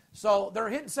spread. So they're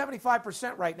hitting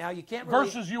 75% right now. You can't really...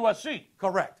 Versus USC.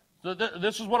 Correct. So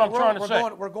this is what I'm trying to say.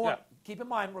 We're going. Keep in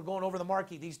mind, we're going over the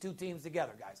marquee, these 2 teams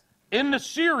together, guys. In the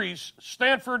series,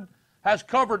 Stanford has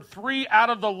covered 3 out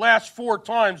of the last 4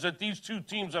 times that these 2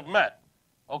 teams have met,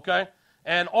 okay?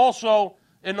 And also,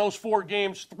 in those 4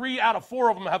 games, 3 out of 4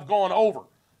 of them have gone over.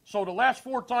 So the last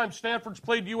 4 times Stanford's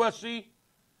played USC,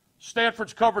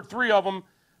 Stanford's covered 3 of them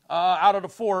out of the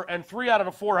 4, and 3 out of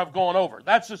the 4 have gone over.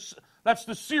 That's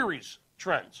the series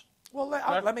trends. Well,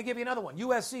 let me give you another one.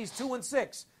 USC's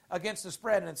 2-6 against the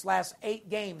spread in its last 8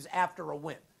 games after a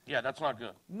win. Yeah, that's not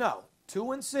good. No.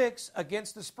 2-6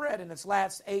 against the spread in its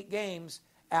last 8 games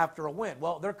after a win.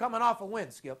 Well, they're coming off a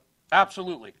win, Skip.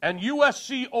 Absolutely. And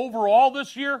USC overall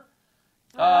this year,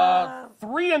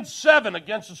 3-7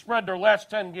 against the spread their last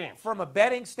 10 games. From a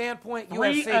betting standpoint,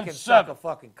 USC can suck a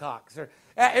fucking cock.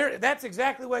 That's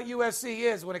exactly what USC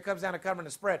is when it comes down to covering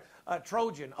the spread. A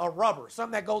Trojan, a rubber,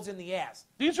 something that goes in the ass.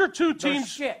 These are 2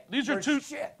 teams. These are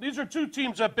 2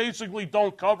 teams that basically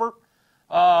don't cover.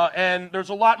 And there's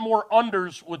a lot more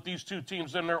unders with these 2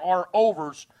 teams than there are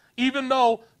overs, even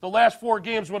though the last 4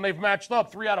 games when they've matched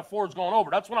up, 3 out of 4 has gone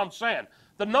over. That's what I'm saying.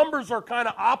 The numbers are kind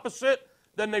of opposite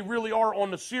than they really are on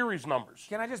the series numbers.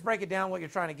 Can I just break it down what you're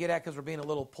trying to get at, because we're being a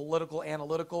little political,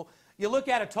 analytical? You look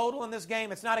at a total in this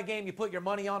game. It's not a game you put your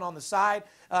money on the side.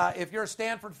 If you're a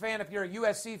Stanford fan, if you're a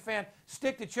USC fan,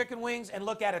 stick to chicken wings and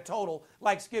look at a total.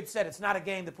 Like Skip said, it's not a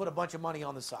game to put a bunch of money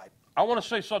on the side. I want to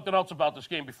say something else about this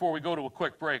game before we go to a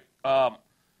quick break.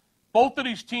 Both of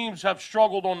these teams have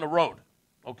struggled on the road,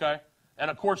 okay?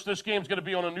 And, of course, this game's going to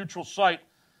be on a neutral site.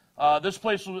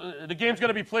 The game's going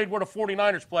to be played where the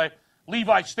 49ers play,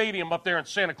 Levi Stadium up there in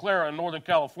Santa Clara in Northern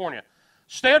California.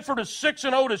 Stanford is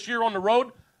 6-0 this year on the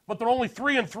road, but they're only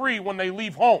 3-3 when they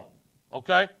leave home,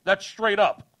 okay? That's straight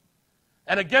up.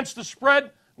 And against the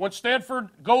spread, when Stanford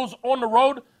goes on the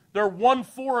road, they're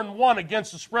 1-4-1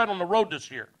 against the spread on the road this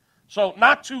year. So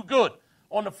not too good.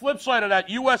 On the flip side of that,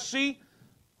 USC,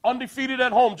 undefeated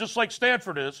at home, just like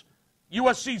Stanford is.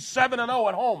 USC's 7-0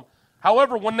 at home.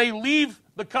 However, when they leave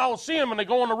the Coliseum and they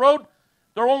go on the road,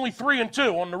 they're only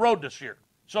 3-2 on the road this year.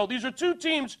 So these are 2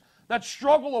 teams that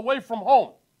struggle away from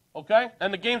home, okay?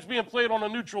 And the game's being played on a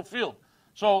neutral field.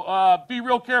 So be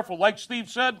real careful. Like Steve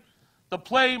said, the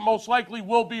play most likely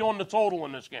will be on the total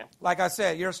in this game. Like I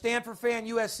said, you're a Stanford fan,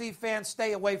 USC fan,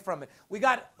 stay away from it. We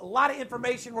got a lot of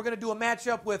information. We're going to do a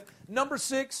matchup with number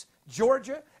 6,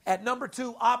 Georgia, at number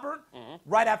 2, Auburn,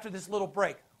 right after this little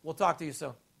break. We'll talk to you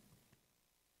soon.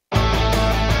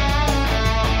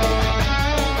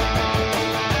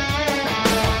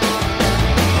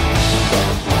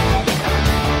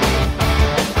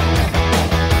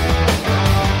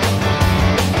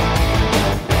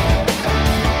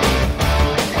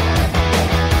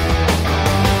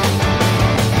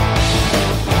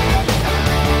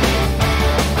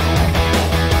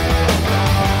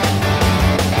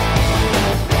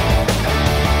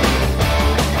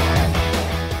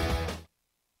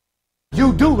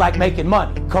 You do like making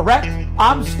money, correct?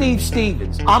 I'm Steve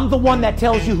Stevens. I'm the one that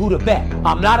tells you who to bet.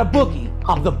 I'm not a bookie.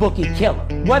 I'm the bookie killer.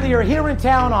 Whether you're here in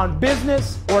town on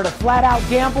business or to flat out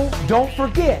gamble, don't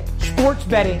forget, sports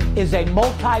betting is a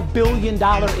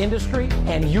multi-billion-dollar industry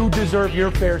and you deserve your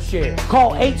fair share.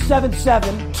 Call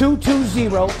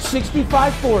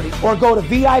 877-220-6540 or go to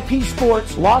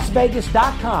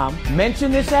VIPSportsLasVegas.com,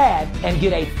 mention this ad, and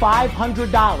get a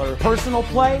 $500 personal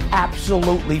play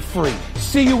absolutely free.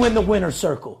 See you in the winner's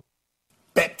circle.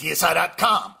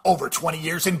 BetDSI.com. Over 20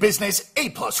 years in business,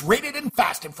 A+ rated and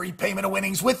fast and free payment of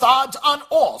winnings with odds on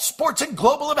all sports and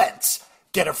global events.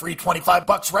 Get a free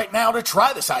 $25 right now to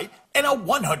try the site and a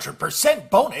 100%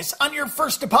 bonus on your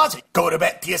first deposit. Go to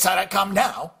BetDSI.com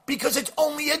now because it's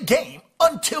only a game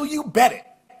until you bet it.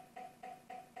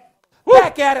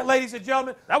 Back at it, ladies and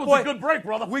gentlemen. That was a good break,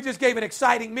 brother. We just gave an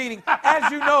exciting meeting. As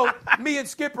you know, me and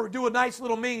Skipper do a nice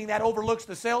little meeting that overlooks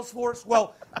the sales force.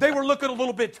 Well, they were looking a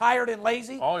little bit tired and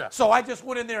lazy. Oh, yeah. So I just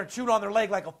went in there and chewed on their leg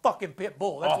like a fucking pit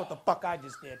bull. That's what the fuck I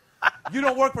just did. You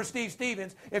don't work for Steve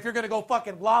Stevens if you're going to go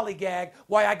fucking lollygag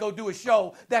while I go do a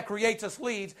show that creates us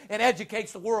leads and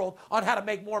educates the world on how to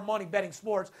make more money betting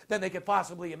sports than they could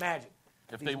possibly imagine.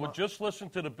 If they would just listen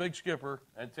to the big Skipper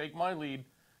and take my lead,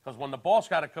 because when the boss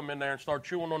got to come in there and start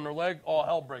chewing on their leg, all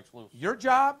hell breaks loose. Your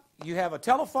job, you have a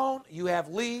telephone, you have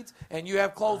leads, and you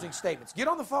have closing statements. Get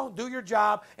on the phone, do your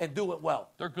job, and do it well.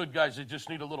 They're good guys. They just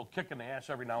need a little kick in the ass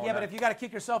every now and then. Yeah, but if you got to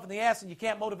kick yourself in the ass and you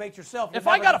can't motivate yourself. If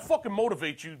I got to fucking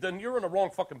motivate you, then you're in the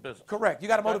wrong fucking business. Correct. You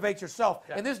got to motivate yourself.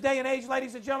 Okay. In this day and age,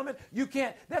 ladies and gentlemen, you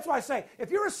can't. That's why I say, if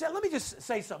you're let me just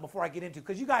say something before I get into it,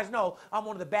 because you guys know I'm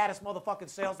one of the baddest motherfucking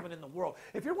salesmen in the world.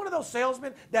 If you're one of those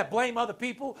salesmen that blame other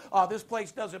people, this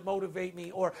place doesn't motivate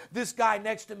me, or this guy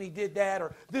next to me did that,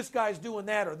 or this guy's doing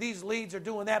that, or these leads are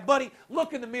doing that, buddy,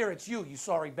 look in the mirror. It's you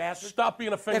sorry bastard. Stop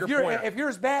being a finger pointer. If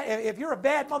you're a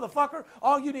bad motherfucker,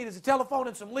 all you need is a telephone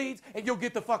and some leads, and you'll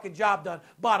get the fucking job done.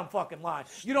 Bottom fucking line.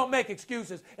 You don't make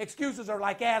excuses. Excuses are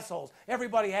like assholes.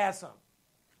 Everybody has some.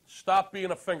 Stop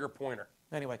being a finger pointer.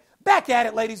 Anyway, back at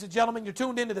it, ladies and gentlemen. You're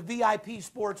tuned into the VIP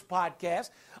Sports Podcast.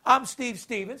 I'm Steve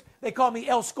Stevens. They call me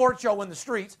El Scorcho in the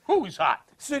streets. Ooh, he's hot.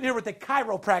 Sitting here with the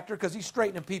chiropractor because he's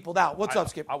straightening people out. What's up,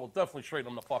 Skip? I will definitely straighten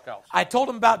him the fuck out. I told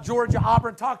him about Georgia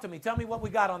Auburn. Talk to me. Tell me what we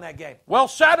got on that game. Well,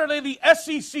 Saturday, the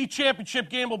SEC championship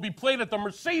game will be played at the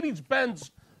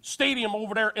Mercedes-Benz Stadium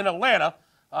over there in Atlanta.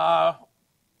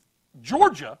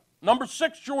 Georgia, number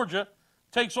 6 Georgia,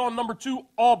 takes on number 2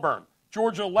 Auburn.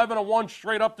 Georgia 11-1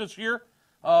 straight up this year.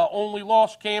 Only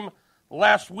loss came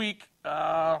last week.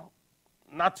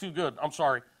 Not too good. I'm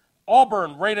sorry.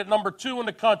 Auburn rated number 2 in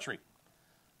the country.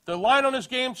 The line on this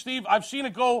game, Steve, I've seen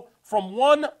it go from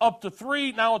 1 up to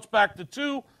 3. Now it's back to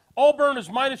 2. Auburn is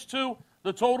 -2.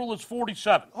 The total is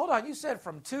 47. Hold on. You said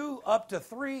from 2 up to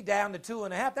 3 down to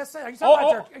 2.5. That's are you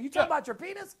talking about your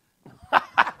penis?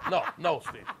 No,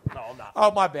 Steve. No, I'm not.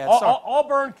 Oh, my bad. Sorry.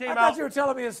 Auburn came out. I thought you were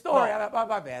telling me a story. No.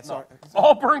 My bad. Sorry.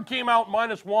 Auburn came out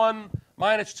 -1,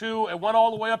 -2. It went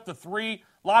all the way up to 3.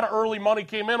 A lot of early money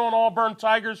came in on Auburn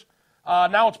Tigers.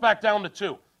 Now it's back down to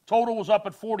 2. Total was up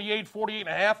at 48,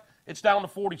 48.5. It's down to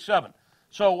 47.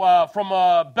 So from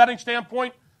a betting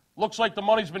standpoint, looks like the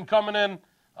money's been coming in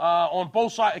on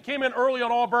both sides. It came in early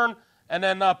on Auburn, and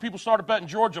then people started betting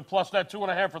Georgia plus that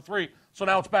 2.5 for 3. So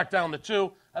now it's back down to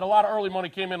 2, and a lot of early money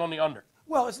came in on the under.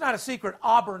 Well, it's not a secret.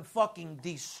 Auburn fucking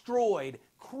destroyed,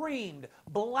 creamed,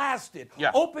 blasted,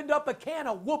 opened up a can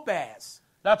of whoop ass.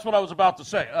 That's what I was about to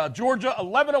say. Georgia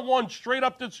 11-1 straight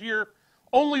up this year.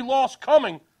 Only loss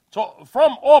coming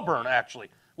from Auburn, actually,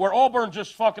 where Auburn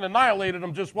just fucking annihilated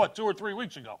them just, 2 or 3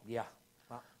 weeks ago. Yeah.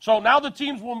 So now the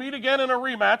teams will meet again in a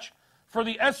rematch for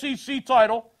the SEC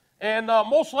title. And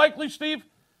most likely, Steve,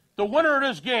 the winner of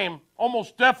this game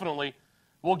almost definitely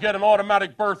will get an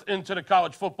automatic berth into the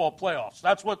college football playoffs.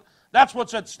 That's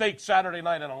what's at stake Saturday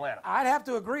night in Atlanta. I'd have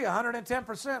to agree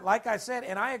 110%. Like I said,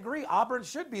 and I agree, Auburn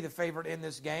should be the favorite in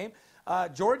this game.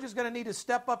 Georgia's going to need to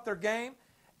step up their game.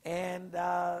 And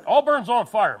Auburn's on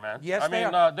fire, man. Yes, I they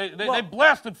mean, are. they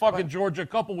blasted fucking Georgia a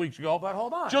couple weeks ago. But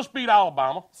hold on. Just beat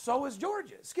Alabama. So is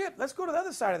Georgia. Skip, let's go to the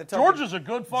other side of the token. Georgia's a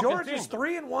good fucking Georgia's team.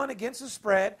 3-1 against the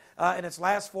spread in its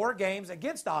last 4 games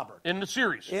against Auburn. In the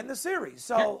series.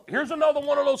 So Here's another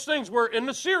one of those things where in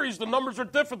the series the numbers are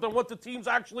different than what the team's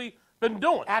actually been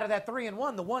doing. out of that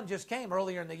 3-1, the one just came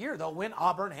earlier in the year, though, when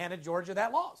Auburn handed Georgia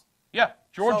that loss. Yeah,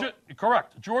 Georgia,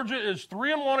 correct. Georgia is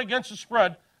 3-1 against the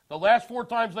spread the last 4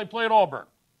 times they played Auburn.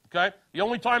 Okay? The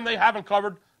only time they haven't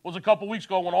covered was a couple weeks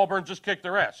ago when Auburn just kicked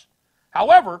their ass.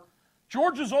 However,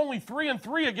 Georgia's only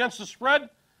 3-3 against the spread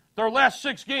their last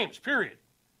 6 games, period.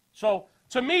 So,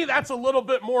 to me, that's a little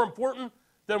bit more important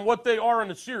than what they are in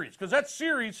the series, because that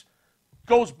series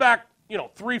goes back,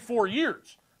 3-4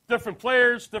 years. Different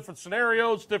players, different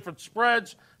scenarios, different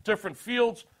spreads, different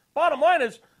fields. Bottom line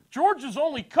is, Georgia's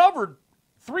only covered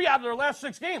 3 out of their last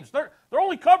 6 games. They're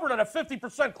only covered at a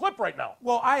 50% clip right now.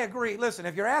 Well, I agree. Listen,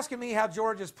 if you're asking me how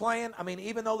Georgia's playing, I mean,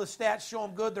 even though the stats show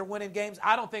them good, they're winning games,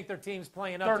 I don't think their team's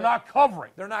playing up. They're not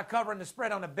covering. They're not covering the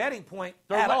spread on a betting point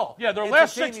at all. Yeah, their It's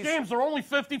last a team 6 games, they're only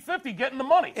 50-50 getting the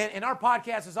money. And our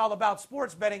podcast is all about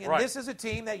sports betting, and Right. this is a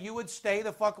team that you would stay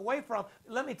the fuck away from.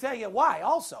 Let me tell you why.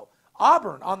 Also,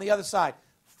 Auburn on the other side,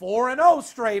 4-0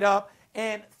 straight up,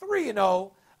 and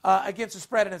 3-0 against the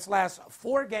spread in its last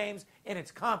 4 games in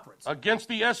its conference. Against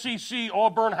the SEC,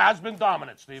 Auburn has been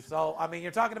dominant, Steve. So, I mean,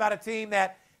 you're talking about a team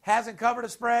that hasn't covered a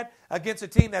spread against a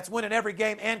team that's winning every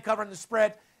game and covering the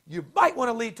spread. You might want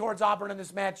to lead towards Auburn in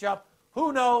this matchup.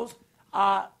 Who knows?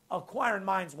 Acquiring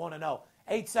Minds want to know.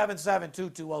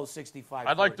 877-220-6540.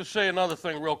 I'd like to say another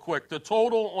thing real quick. The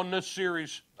total on this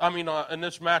series, in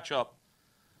this matchup,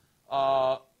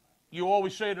 you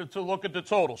always say to look at the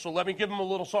total. So let me give them a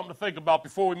little something to think about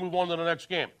before we move on to the next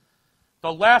game.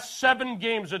 The last 7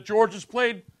 games that Georgia's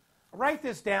played. Write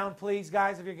this down, please,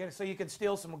 guys, if you're going so you can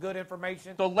steal some good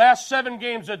information. The last 7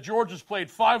 games that Georgia's played,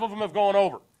 5 of them have gone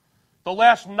over. The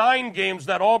last 9 games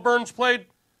that Auburn's played,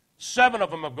 7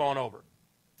 of them have gone over.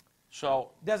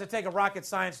 So Does it take a rocket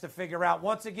science to figure out?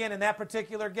 Once again, in that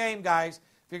particular game, guys,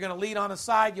 if you're going to lead on a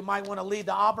side, you might want to lead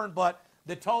the Auburn, but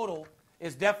the total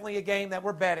is definitely a game that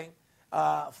we're betting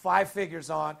 5 figures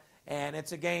on, and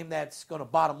it's a game that's going to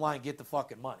bottom line get the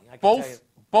fucking money. I can tell you.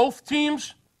 Both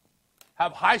teams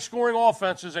have high-scoring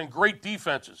offenses and great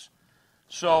defenses.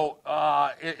 So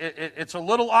it's a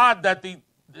little odd that the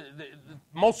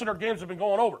most of their games have been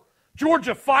going over.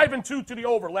 Georgia 5-2 to the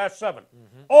over last 7.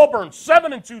 Mm-hmm. Auburn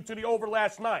 7-2 to the over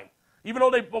last 9. Even though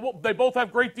they both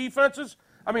have great defenses,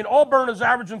 I mean Auburn is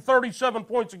averaging 37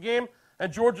 points a game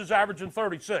and Georgia's averaging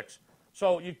 36.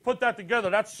 So you put that together,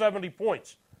 that's 70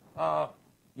 points.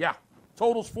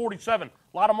 Total's 47.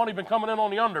 A lot of money been coming in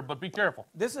on the under, but be careful.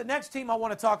 This is the next team I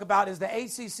want to talk about is the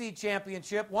ACC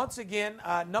Championship. Once again,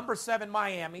 number 7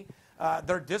 Miami.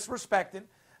 They're disrespecting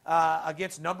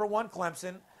against number 1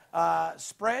 Clemson.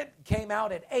 Spread came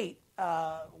out at 8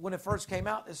 when it first came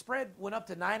out. The spread went up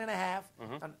to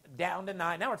 9.5, down to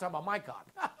 9. Now we're talking about my cock.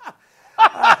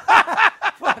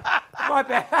 My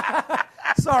bad.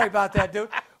 Sorry about that, dude.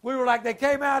 We were like, they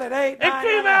came out at 8. It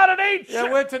came out at 8.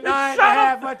 It went to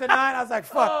 9.5, went to 9. I was like,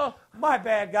 fuck. My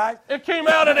bad, guys. It came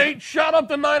out at 8, shot up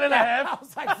to 9.5. I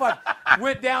was like, fuck.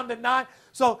 Went down to 9.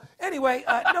 So, anyway,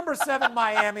 number 7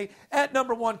 Miami at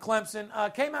number 1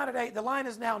 Clemson came out at 8. The line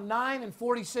is now 9 and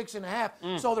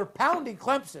 46.5. So they're pounding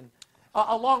Clemson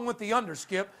along with the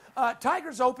underskip.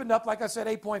 Tigers opened up, like I said,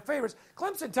 8-point favorites.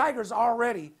 Clemson Tigers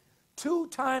already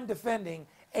 2-time defending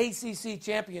ACC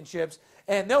championships,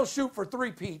 and they'll shoot for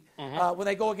 3-peat when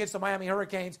they go against the Miami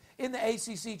Hurricanes in the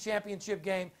ACC championship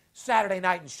game Saturday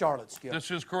night in Charlotte, Skip.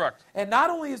 This is correct. And not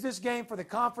only is this game for the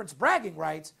conference bragging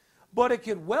rights, but it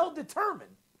could well determine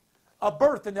a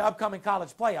berth in the upcoming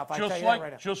college playoff. I tell you that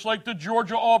right now. Just like the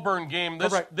Georgia-Auburn game,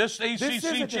 this ACC this is a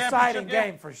championship deciding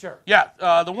game for sure. Yeah,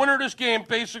 the winner of this game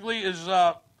basically is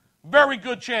a very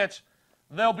good chance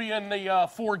they'll be in the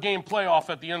 4-game playoff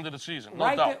at the end of the season,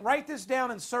 no doubt. Write this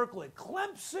down and circle it.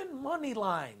 Clemson money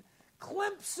line.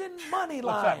 Clemson money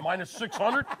line. What's that, minus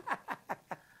 600?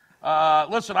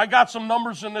 Listen, I got some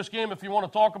numbers in this game if you want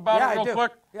to talk about it real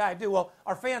quick. Yeah, I do. Well,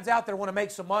 our fans out there want to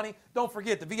make some money. Don't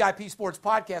forget, the VIP Sports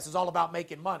Podcast is all about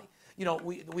making money. You know,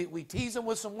 we tease them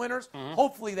with some winners.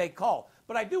 Hopefully they call.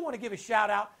 But I do want to give a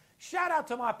shout-out. Shout-out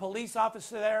to my police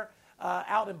officer there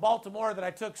out in Baltimore that I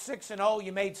took 6-0.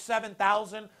 You made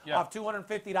 $7,000 off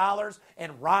 $250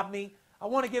 and robbed me. I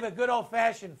want to give a good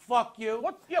old-fashioned fuck you.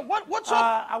 What's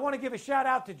up? I want to give a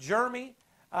shout-out to Jeremy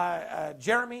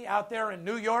out there in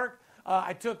New York.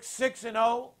 I took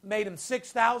 6-0, made him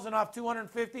 $6,000 off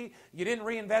 $250. You didn't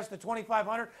reinvest the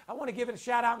 $2,500. I want to give it a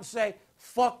shout-out and say,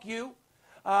 fuck you.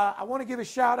 I want to give a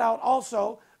shout-out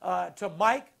also to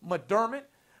Mike McDermott,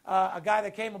 a guy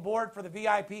that came aboard for the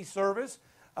VIP service.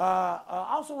 I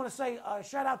also want to say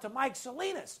shout-out to Mike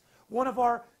Salinas, one of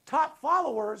our top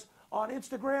followers on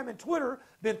Instagram and Twitter,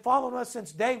 been following us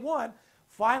since day one,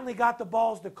 finally got the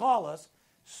balls to call us,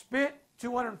 spent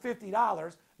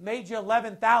 $250, made you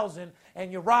 $11,000,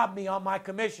 and you robbed me on my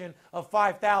commission of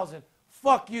 $5,000.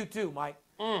 Fuck you too, Mike.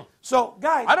 So,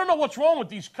 guys, I don't know what's wrong with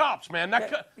these cops, man.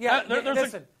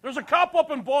 Listen. There's a cop up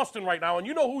in Boston right now, and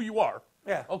you know who you are.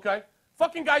 Yeah. Okay.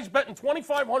 Fucking guy's betting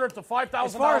 $2,500 to $5,000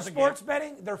 as far as a game. sports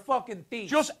betting, they're fucking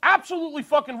thieves. Just absolutely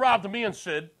fucking robbed me and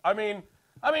Sid. I mean,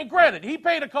 granted, he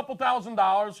paid a couple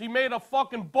 $1,000. He made a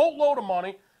fucking boatload of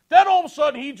money. Then all of a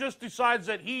sudden, he just decides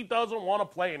that he doesn't want to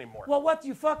play anymore. Well, what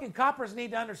you fucking coppers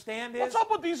need to understand is... What's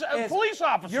up with these police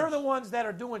officers? You're the ones that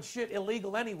are doing shit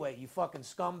illegal anyway, you fucking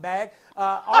scumbag.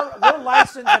 We're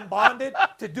licensed and bonded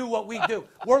to do what we do.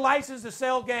 We're licensed to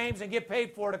sell games and get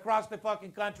paid for it across the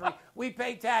fucking country. We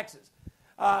pay taxes.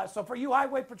 So for you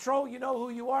Highway Patrol, you know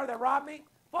who you are that robbed me?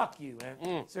 Fuck you,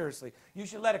 man. Seriously. You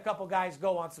should let a couple guys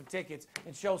go on some tickets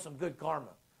and show some good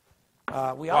karma.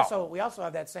 We also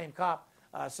have that same cop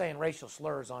saying racial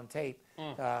slurs on tape,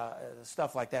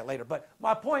 stuff like that later. But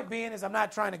my point being is I'm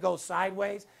not trying to go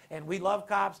sideways, and we love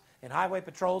cops, and highway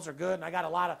patrols are good, and I got a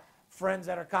lot of friends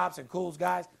that are cops and cool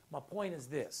guys. My point is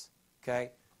this,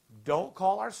 okay? Don't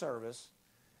call our service.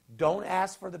 Don't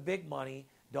ask for the big money.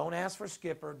 Don't ask for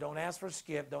Skipper. Don't ask for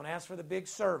Skip. Don't ask for the big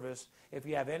service if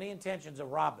you have any intentions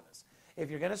of robbing us. If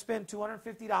you're going to spend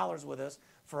 $250 with us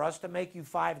for us to make you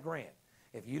 $5,000,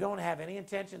 if you don't have any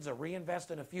intentions of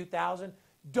reinvesting a few thousand,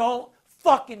 don't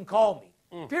fucking call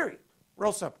me. Period.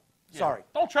 Real simple. Yeah. Sorry.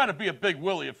 Don't try to be a big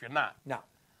Willie if you're not. No.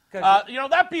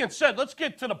 That being said, let's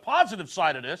get to the positive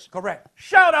side of this. Correct.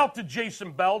 Shout out to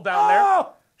Jason Bell down there.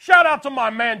 Shout out to my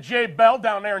man Jay Bell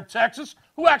down there in Texas,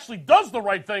 who actually does the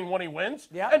right thing when he wins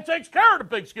and takes care of the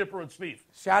big Skipper and Steve.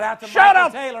 Shout out to Michael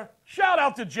Taylor. Shout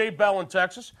out to Jay Bell in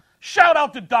Texas. Shout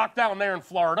out to Doc down there in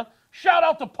Florida. Shout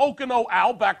out to Pocono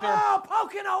Al back there. Oh,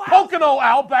 Pocono Al. Pocono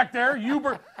Al back there,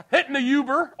 hitting the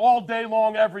Uber all day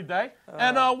long, every day.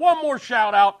 And one more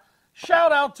shout out.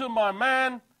 Shout out to my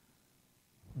man,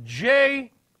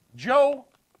 Joe.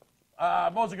 I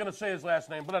wasn't going to say his last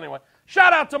name, but anyway.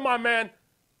 Shout out to my man,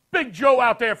 Big Joe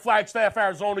out there, Flagstaff,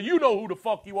 Arizona. You know who the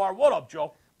fuck you are. What up,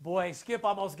 Joe? Boy, Skip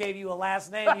almost gave you a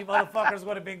last name. You motherfuckers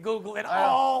would have been Googling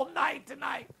all night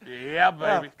tonight. Yeah,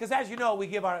 baby. Because as you know, we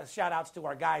give our shout-outs to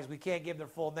our guys. We can't give their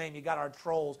full name. You got our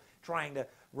trolls trying to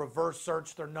reverse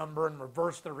search their number and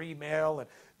reverse their email and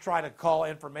try to call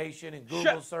information and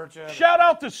Google search it. Shout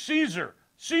out to Caesar.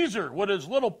 Caesar with his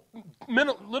little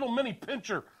mini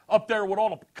pincher up there with all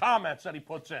the comments that he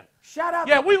puts in. Shout out.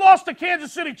 Yeah, we lost the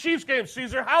Kansas City Chiefs game,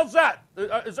 Caesar. How's that?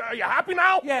 Are you happy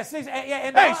now? Yeah, Caesar.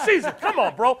 Hey, Caesar, come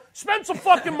on, bro. Spend some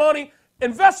fucking money,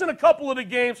 invest in a couple of the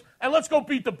games, and let's go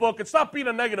beat the book and stop being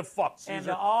a negative fuck, Caesar. And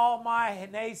to all my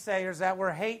naysayers that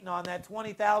were hating on that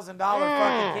 $20,000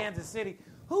 fucking Kansas City,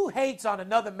 who hates on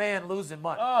another man losing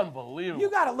money? Unbelievable.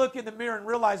 You got to look in the mirror and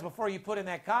realize before you put in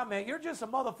that comment, you're just a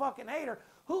motherfucking hater.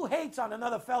 Who hates on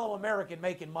another fellow American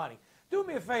making money? Do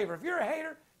me a favor. If you're a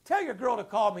hater, tell your girl to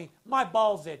call me. My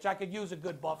balls itch. I could use a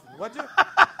good buffing, would you?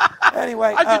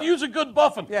 Anyway. I could use a good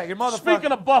buffing. Yeah, your motherfucker.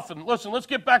 Speaking of buffing, listen, let's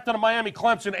get back to the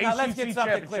Miami-Clemson ACC let's get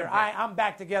something clear. Game. I'm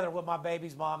back together with my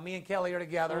baby's mom. Me and Kelly are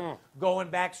together, going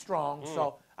back strong.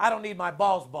 So I don't need my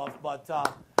balls buffed, but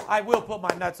I will put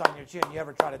my nuts on your chin. You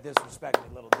ever try to disrespect me,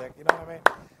 little dick. You know what I mean?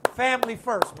 Family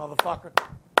first, motherfucker.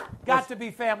 Got to be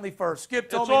family first. Skip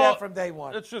told me that from day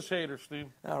one. It's just haters, Steve.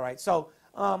 All right. So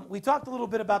we talked a little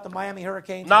bit about the Miami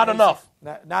Hurricanes. Not enough.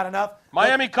 Not enough.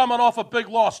 Miami coming off a big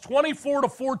loss,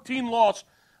 24-14 loss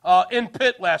in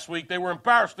Pitt last week. They were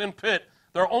embarrassed in Pitt.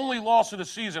 Their only loss of the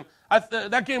season.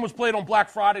 That game was played on Black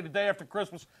Friday, the day after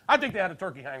Christmas. I think they had a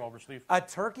turkey hangover, Steve. A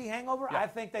turkey hangover? Yeah. I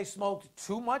think they smoked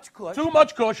too much kush. Too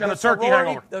much kush and a turkey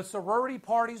hangover. The sorority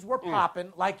parties were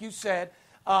popping, like you said.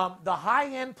 The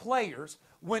high-end players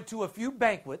went to a few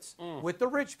banquets with the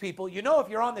rich people. You know, if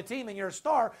you're on the team and you're a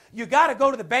star, you got to go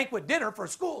to the banquet dinner for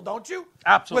school, don't you?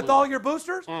 Absolutely. With all your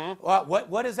boosters?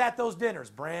 What is at those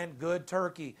dinners? Brand good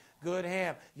turkey, good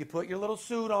ham. You put your little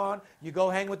suit on. You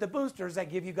go hang with the boosters that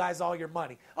give you guys all your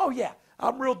money. Oh, yeah,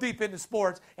 I'm real deep into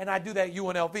sports, and I do that at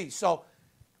UNLV. So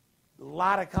a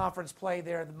lot of conference play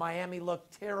there. Miami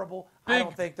looked terrible. I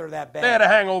don't think they're that bad. They had a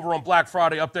hangover on Black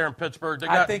Friday up there in Pittsburgh.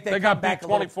 I think they got beat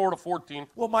 24-14.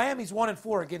 Well, Miami's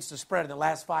 1-4 against the spread in the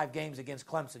last 5 games against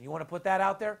Clemson. You want to put that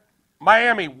out there?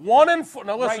 Miami 1-4.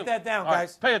 Now listen. Write that down,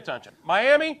 guys. Right, pay attention.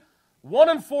 Miami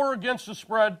 1-4 against the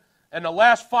spread in the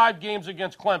last 5 games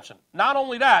against Clemson. Not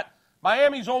only that,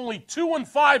 Miami's only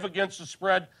 2-5 against the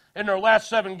spread in their last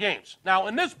 7 games. Now,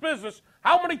 in this business,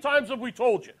 how many times have we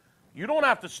told you? You don't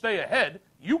have to stay ahead.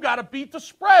 You got to beat the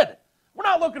spread. We're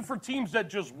not looking for teams that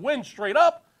just win straight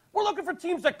up. We're looking for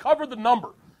teams that cover the number.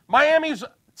 Miami's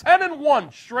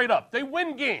 10-1 straight up. They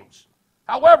win games.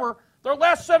 However, their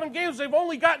last 7 games, they've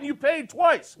only gotten you paid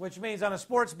twice. Which means on a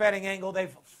sports betting angle,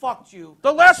 they've fucked you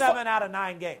The last 7 out of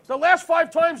 9 games. The last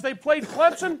 5 times they played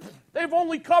Clemson, they've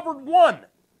only covered 1.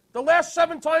 The last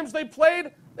 7 times they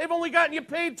played, they've only gotten you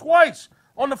paid twice.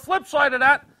 On the flip side of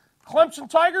that, Clemson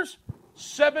Tigers,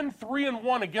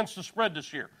 7-3-1 against the spread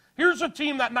this year. Here's a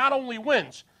team that not only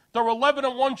wins, they're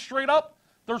 11-1 straight up,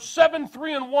 they're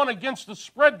 7-3-1 against the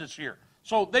spread this year.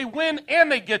 So they win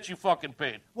and they get you fucking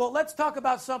paid. Well, let's talk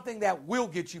about something that will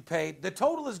get you paid. The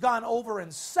total has gone over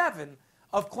in 7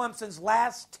 of Clemson's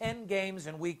last 10 games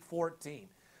in Week 14.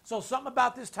 So something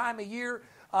about this time of year,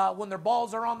 when their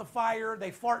balls are on the fire, they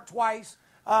fart twice.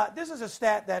 This is a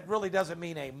stat that really doesn't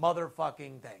mean a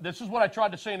motherfucking thing. This is what I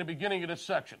tried to say in the beginning of this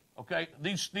section. Okay,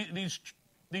 these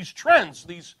trends,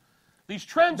 these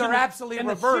trends. They're absolutely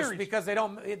reversed because they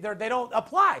don't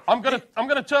apply. I'm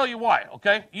gonna tell you why.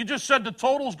 Okay, you just said the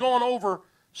total's going over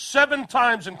 7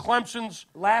 times in Clemson's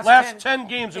last 10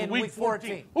 games in Week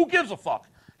 14. Who gives a fuck?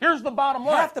 Here's the bottom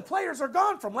line. Half the players are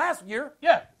gone from last year.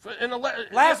 Yeah,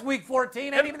 last Week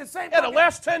 14 ain't even the same. Yeah, the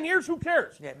last 10 years, who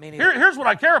cares? Yeah, me neither. Here's what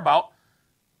I care about.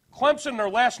 Clemson, their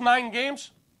last 9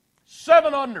 games,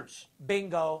 7 unders.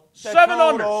 Bingo. 7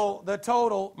 unders. The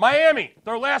total. Miami,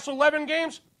 their last 11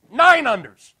 games, 9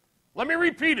 unders. Let me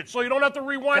repeat it so you don't have to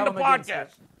rewind the podcast.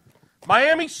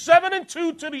 Miami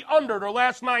 7-2 to the under their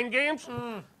last 9 games.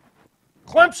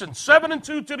 Clemson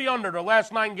 7-2 to the under their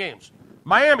last 9 games.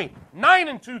 Miami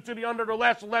 9-2 to the under their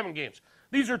last 11 games.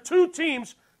 These are 2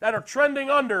 teams that are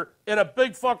trending under in a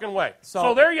big fucking way.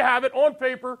 So there you have it on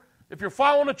paper. If you're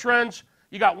following the trends,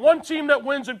 you got one team that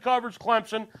wins and covers,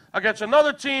 Clemson, against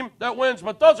another team that wins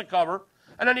but doesn't cover,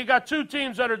 and then you got 2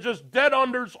 teams that are just dead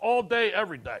unders all day,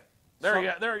 every day. There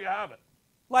you have it.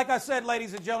 Like I said,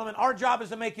 ladies and gentlemen, our job is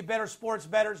to make you better sports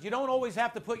bettors. You don't always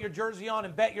have to put your jersey on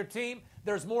and bet your team.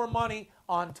 There's more money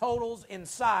on totals and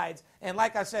sides. And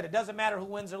like I said, it doesn't matter who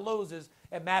wins or loses.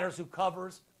 It matters who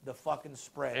covers the fucking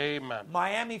spread. Amen.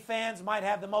 Miami fans might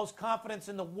have the most confidence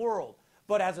in the world,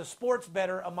 but as a sports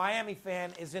bettor, a Miami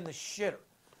fan is in the shitter.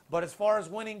 But as far as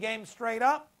winning games straight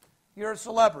up, you're a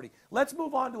celebrity. Let's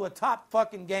move on to a top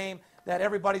fucking game that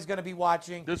everybody's going to be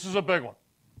watching. This is a big one.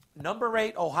 Number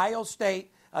 8, Ohio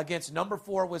State against number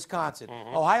 4, Wisconsin.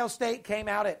 Ohio State came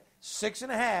out at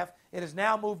 6.5. It has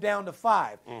now moved down to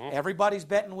 5. Everybody's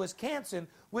betting Wisconsin,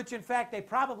 which in fact they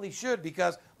probably should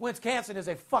because Wisconsin is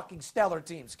a fucking stellar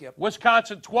team, Skip.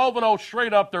 Wisconsin 12-0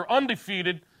 straight up. They're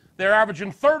undefeated. They're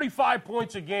averaging 35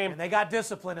 points a game. And they got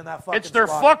discipline in that fucking It's their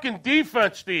squad. fucking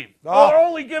defense, Steve. Oh. They're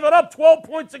only giving up 12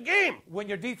 points a game. When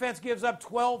your defense gives up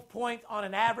 12 points on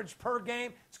an average per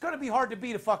game, it's going to be hard to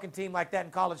beat a fucking team like that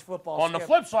in college football. On the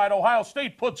flip side, Ohio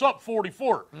State puts up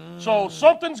 44. So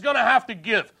something's going to have to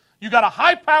give. You got a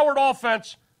high-powered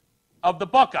offense of the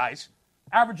Buckeyes,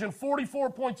 averaging 44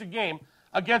 points a game,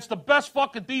 against the best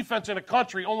fucking defense in the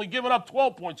country, only giving up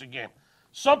 12 points a game.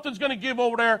 Something's going to give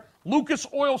over there. Lucas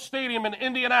Oil Stadium in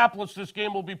Indianapolis, this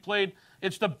game will be played.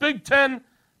 It's the Big Ten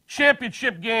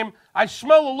championship game. I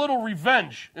smell a little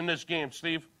revenge in this game,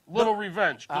 Steve. Little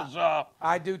revenge.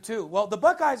 I do too. Well, the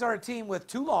Buckeyes are a team with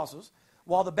 2 losses,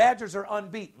 while the Badgers are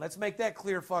unbeaten. Let's make that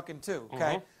clear fucking too,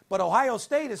 okay? But Ohio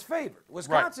State is favored.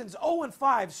 Wisconsin's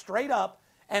 0-5 straight up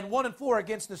and 1-4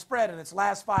 against the spread in its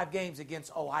last 5 games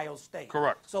against Ohio State.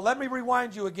 Correct. So let me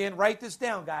rewind you again. Write this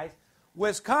down, guys.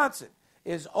 Wisconsin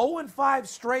is 0-5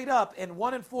 straight up and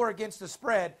 1-4 against the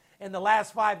spread in the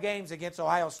last 5 games against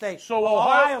Ohio State. So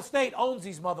Ohio State owns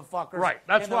these motherfuckers. Right.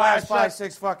 That's in the why last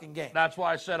 5-6 fucking games. That's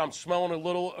why I said I'm smelling a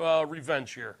little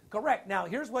revenge here. Correct. Now,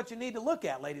 here's what you need to look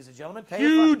at, ladies and gentlemen.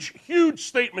 Huge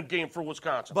statement game for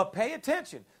Wisconsin. But pay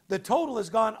attention. The total has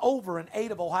gone over in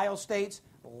 8 of Ohio State's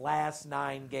last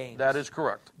 9 games. That is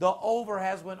correct. The over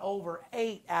has went over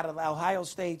 8 out of Ohio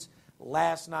State's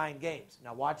last 9 games.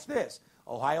 Now, watch this.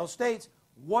 Ohio State's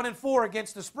 1-4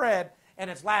 against the spread in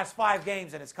its last 5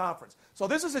 games in its conference. So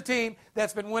this is a team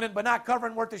that's been winning but not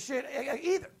covering worth of shit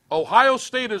either. Ohio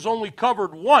State has only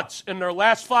covered once in their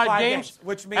last 5 games,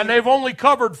 which means, and they've only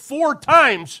covered 4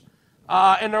 times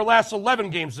in their last 11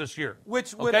 games this year.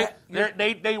 Which would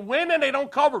they win and they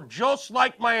don't cover, just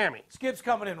like Miami. Skip's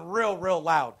coming in real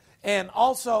loud. And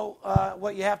also,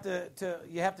 what you have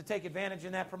to take advantage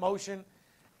in that promotion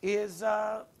is,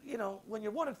 when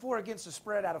you're 1-4 against the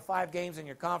spread out of 5 games in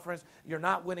your conference, you're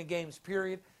not winning games,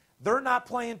 period. They're not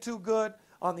playing too good.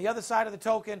 On the other side of the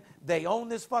token, they own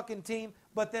this fucking team.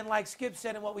 But then, like Skip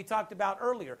said and what we talked about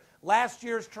earlier, last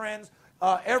year's trends,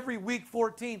 every week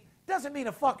 14, doesn't mean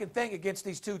a fucking thing against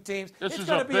these two teams. It's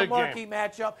going to be a marquee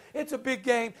matchup. It's a big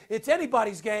game. It's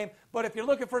anybody's game. But if you're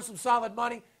looking for some solid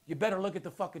money, you better look at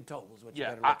the fucking totals.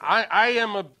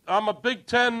 I'm a Big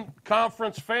Ten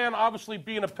conference fan, obviously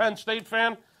being a Penn State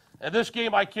fan. And this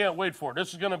game, I can't wait for.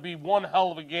 This is going to be one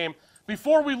hell of a game.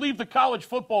 Before we leave the college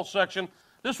football section,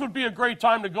 this would be a great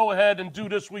time to go ahead and do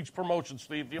this week's promotion,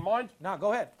 Steve. Do you mind? No,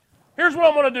 go ahead. Here's what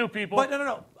I'm going to do, people. But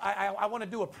no. I want to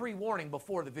do a pre-warning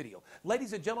before the video.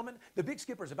 Ladies and gentlemen, the Big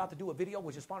Skipper is about to do a video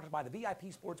which is sponsored by the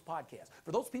VIP Sports Podcast.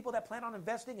 For those people that plan on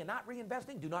investing and not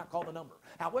reinvesting, do not call the number.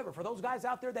 However, for those guys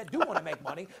out there that do want to make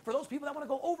money, for those people that want to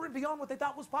go over and beyond what they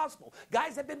thought was possible,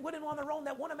 guys that have been winning on their own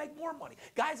that want to make more money,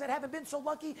 guys that haven't been so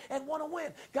lucky and want to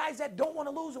win, guys that don't want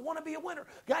to lose and want to be a winner,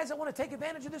 guys that want to take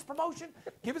advantage of this promotion,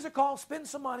 give us a call, spend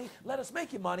some money, let us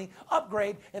make you money,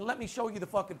 upgrade, and let me show you the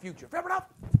fucking future. Fair enough?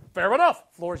 Fair enough.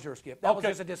 Floor is yours, Skip. That was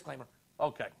just a disclaimer.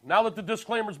 Okay. Now that the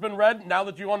disclaimer's been read, now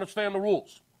that you understand the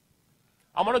rules,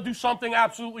 I'm going to do something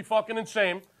absolutely fucking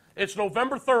insane. It's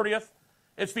November 30th.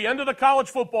 It's the end of the college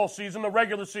football season, the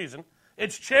regular season.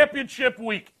 It's championship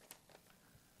week.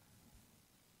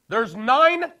 There's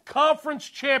 9 conference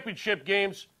championship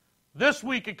games this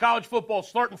week in college football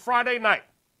starting Friday night.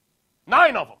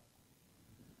 9 of them.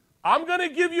 I'm going to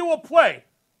give you a play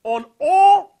on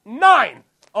all 9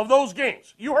 of those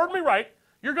games. You heard me right.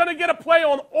 You're going to get a play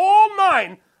on all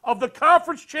 9 of the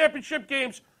conference championship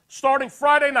games starting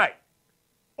Friday night.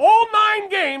 All 9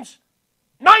 games,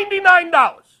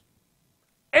 $99.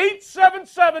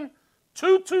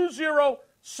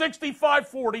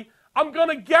 877-220-6540. I'm going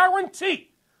to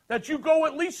guarantee that you go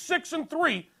at least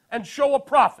 6-3 and show a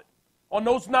profit on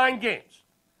those 9 games.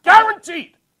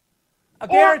 Guaranteed.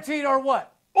 Guaranteed or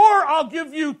what? Or I'll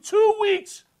give you 2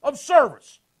 weeks of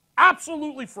service.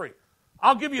 Absolutely free.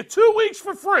 I'll give you 2 weeks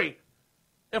for free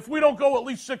if we don't go at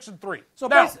least 6-3.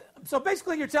 So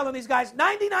basically you're telling these guys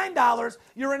 $99,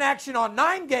 you're in action on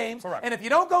 9 games, correct. And if you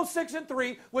don't go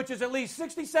 6-3, which is at least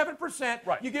 67%,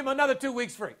 right, you give them another 2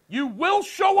 weeks free. You will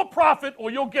show a profit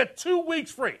or you'll get 2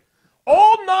 weeks free.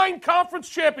 All 9 conference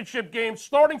championship games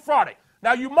starting Friday.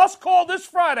 Now you must call this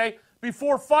Friday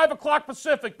before 5 o'clock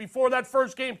Pacific before that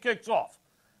first game kicks off.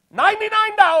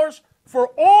 $99 for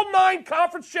all 9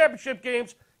 conference championship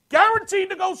games, guaranteed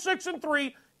to go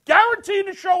 6-3, guaranteed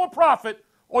to show a profit,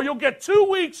 or you'll get 2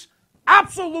 weeks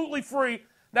absolutely free.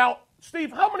 Now,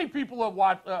 Steve, how many people have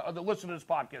watched, that listen to this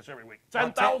podcast every week?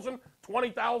 10,000?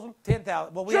 20,000?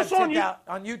 10,000. Well, we have 10,000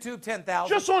 on YouTube, 10,000.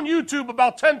 Just on YouTube,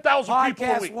 about 10,000 people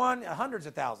a week. Podcast one, hundreds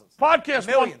of thousands.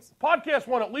 Millions. Podcast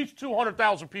one, at least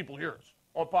 200,000 people hear us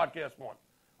on Podcast one.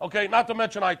 Okay, not to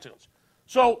mention iTunes.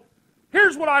 So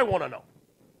here's what I want to know.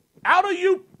 Out of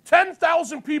you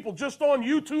 10,000 people just on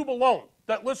YouTube alone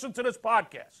that listen to this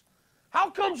podcast,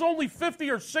 how comes only 50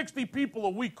 or 60 people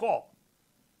a week call?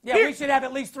 Yeah, we should have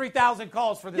at least 3,000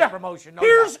 calls for this promotion. No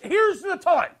here's the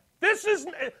time.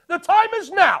 The time is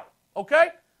now, okay?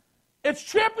 It's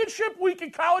championship week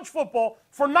in college football.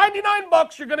 For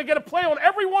 $99, you're going to get a play on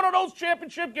every one of those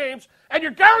championship games, and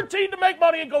you're guaranteed to make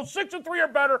money and go 6-3 or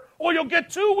better, or you'll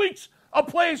get 2 weeks of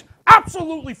plays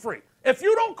absolutely free. If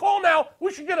you don't call now,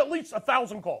 we should get at least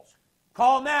 1,000 calls.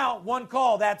 Call now, 1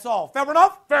 call, that's all. Fair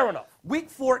enough? Fair enough. Week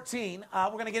 14, we're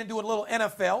going to get into a little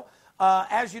NFL.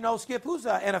 As you know, Skip, who's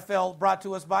NFL brought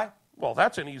to us by? Well,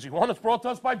 that's an easy one. It's brought to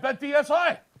us by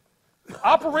BetDSI.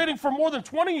 Operating for more than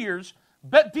 20 years,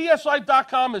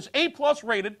 BetDSI.com is A-plus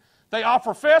rated. They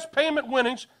offer fast payment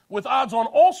winnings with odds on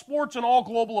all sports and all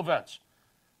global events.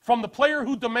 From the player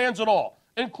who demands it all,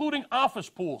 including office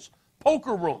pools,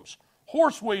 poker rooms,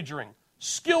 horse wagering,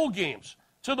 skill games,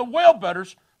 to the whale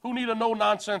bettors who need a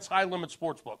no-nonsense, high-limit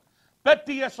sportsbook.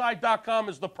 BetDSI.com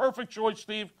is the perfect choice,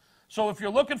 Steve. So if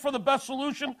you're looking for the best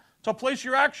solution to place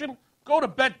your action, go to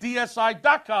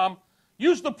BetDSI.com.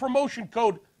 Use the promotion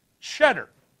code Cheddar.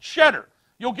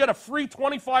 You'll get a free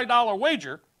 $25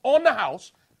 wager on the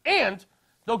house, and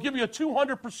they'll give you a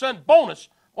 200% bonus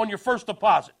on your first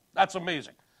deposit. That's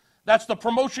amazing. That's the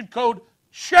promotion code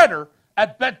Cheddar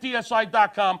at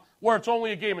BetDSI.com, where it's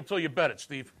only a game until you bet it,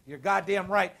 Steve. You're goddamn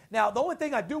right. Now, the only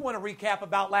thing I do want to recap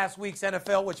about last week's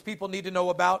NFL, which people need to know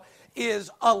about,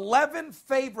 is 11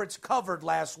 favorites covered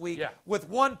last week with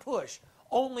 1 push.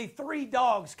 Only 3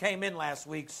 dogs came in last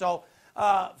week. So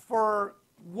for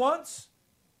once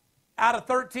out of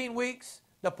 13 weeks,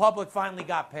 the public finally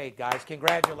got paid, guys.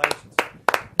 Congratulations.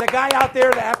 The guy out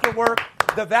there after work,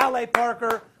 the valet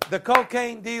parker, the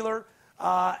cocaine dealer,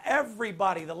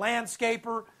 everybody, the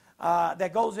landscaper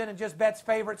that goes in and just bets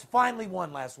favorites, finally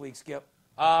won last week, Skip.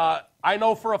 I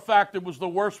know for a fact it was the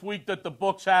worst week that the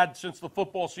books had since the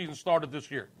football season started this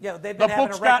year. Yeah, they've been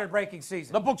having a record-breaking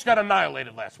season. The books got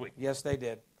annihilated last week. Yes, they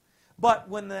did. But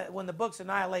when the books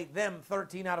annihilate them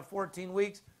 13 out of 14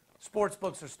 weeks, sports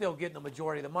books are still getting the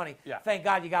majority of the money. Yeah. Thank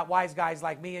God you got wise guys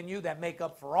like me and you that make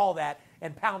up for all that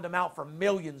and pound them out for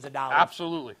millions of dollars.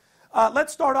 Absolutely.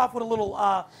 Let's start off with a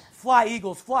little Fly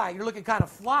Eagles Fly. You're looking kind of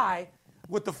fly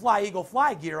with the Fly Eagle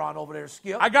Fly gear on over there,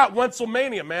 Skip. I got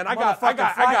Wenzelmania, man. I got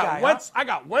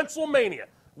Wenzelmania.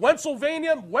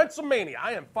 Wenzelmania.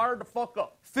 I am fired the fuck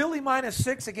up. Philly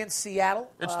 -6 against Seattle.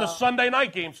 It's the Sunday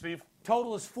night game, Steve.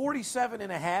 Total is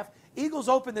 47.5. Eagles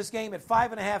opened this game at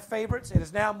 5.5 favorites. It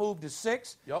has now moved to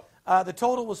 6. Yep. The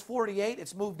total was 48.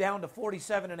 It's moved down to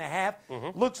 47.5.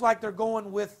 Looks like they're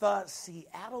going with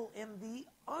Seattle in the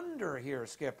under here,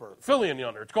 Skipper. Philly in the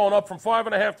under. It's going up from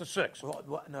 5.5 to 6.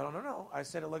 Well, no. I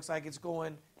said it looks like it's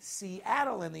going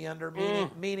Seattle in the under,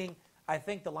 meaning I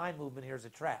think the line movement here is a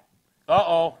trap.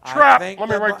 Uh-oh. Trap. Let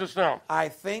me write this down. I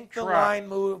think the line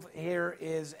move here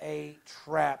is a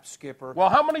trap, Skipper. Well,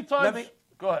 how many times?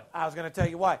 Go ahead. I was going to tell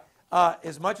you why.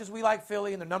 As much as we like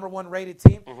Philly and the number 1 rated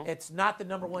team, it's not the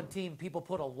number 1 team people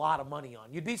put a lot of money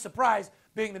on. You'd be surprised,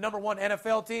 being the number 1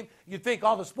 NFL team, you'd think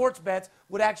all the sports bets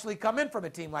would actually come in from a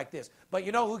team like this. But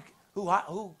you know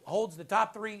who holds the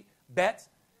top 3 bets?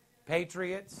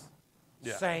 Patriots,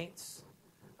 Saints.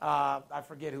 I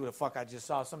forget who the fuck I just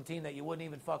saw. Some team that you wouldn't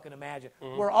even fucking imagine.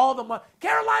 Where all the money.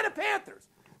 Carolina Panthers.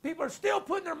 People are still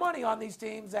putting their money on these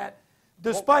teams that,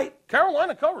 despite. Well,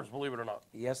 Carolina covers, believe it or not.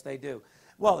 Yes, they do.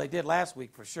 Well, they did last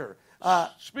week for sure.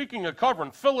 Speaking of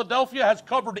covering, Philadelphia has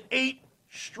covered 8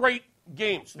 straight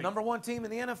games. Steve. Number 1 team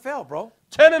in the NFL, bro.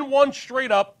 10-1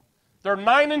 straight up. They're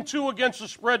 9-2 against the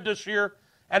spread this year,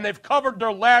 and they've covered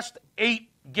their last 8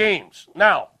 games.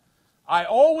 Now, I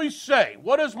always say,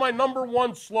 what is my number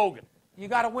 1 slogan? You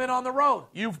got to win on the road.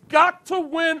 You've got to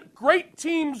win. Great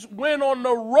teams win on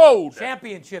the road.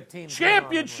 Championship teams.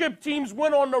 Teams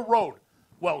win on the road.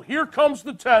 Well, here comes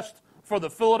the test for the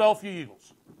Philadelphia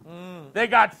Eagles. They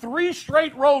got 3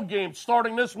 straight road games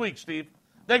starting this week, Steve.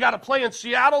 They got to play in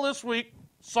Seattle this week,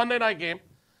 Sunday night game.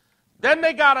 Then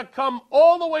they got to come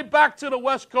all the way back to the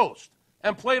West Coast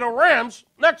and play the Rams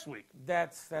next week.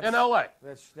 That's in L.A.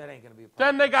 That ain't going to be a problem.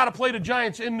 Then they got to play the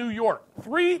Giants in New York.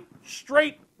 3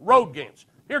 straight road games.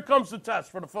 Here comes the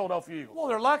test for the Philadelphia Eagles. Well,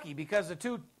 they're lucky because the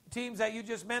 2 teams that you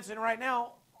just mentioned right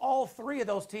now, all 3 of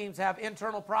those teams have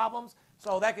internal problems,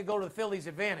 so that could go to the Phillies'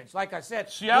 advantage. Like I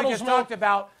said, we just talked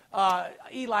about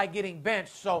Eli getting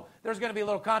benched, so there's going to be a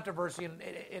little controversy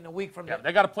in a week from now.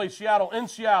 They got to play Seattle in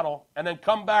Seattle and then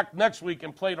come back next week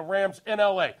and play the Rams in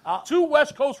L.A. 2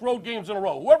 West Coast road games in a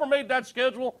row. Whoever made that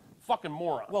schedule, fucking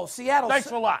moron. Well, Seattle.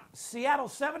 Thanks a lot. Seattle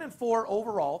 7-4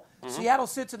 overall. Seattle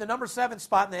sits in the number 7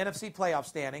 spot in the NFC playoff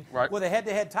standing with a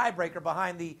head-to-head tiebreaker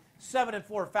behind the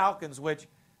 7-4 Falcons, which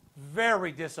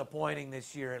very disappointing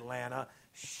this year, Atlanta.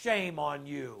 Shame on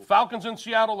you. Falcons in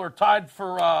Seattle are tied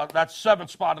for that 7th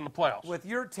spot in the playoffs. With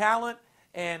your talent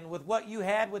and with what you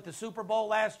had with the Super Bowl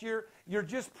last year, you're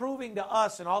just proving to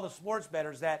us and all the sports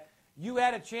bettors that you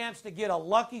had a chance to get a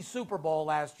lucky Super Bowl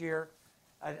last year,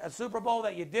 a Super Bowl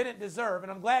that you didn't deserve,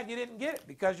 and I'm glad you didn't get it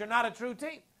because you're not a true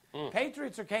team.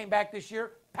 Patriots came back this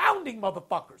year pounding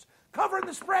motherfuckers, covering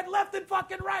the spread left and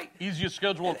fucking right. Easiest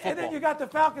schedule in football. And then you got the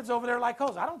Falcons over there like,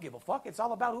 I don't give a fuck. It's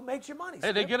all about who makes your money.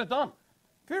 Hey, they get it done.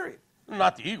 Period.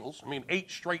 Not the Eagles. I mean, 8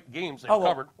 straight games they've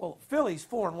covered. Well, Philly's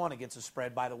 4-1 against the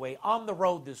spread, by the way, on the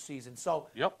road this season. So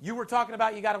you were talking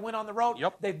about you got to win on the road.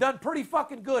 Yep. They've done pretty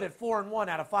fucking good at 4-1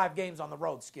 out of 5 games on the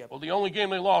road, Skip. Well, the only game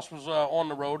they lost was on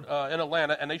the road in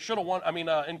Atlanta, and they should have won.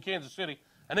 In Kansas City,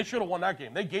 and they should have won that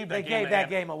game. They gave that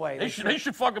game away. They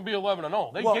should fucking be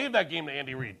 11-0. They gave that game to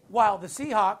Andy Reid. While the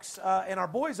Seahawks and our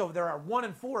boys over there are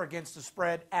 1-4 against the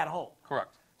spread at home.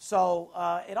 Correct. So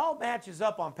it all matches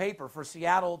up on paper for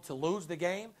Seattle to lose the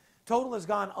game. Total has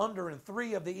gone under in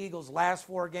 3 of the Eagles' last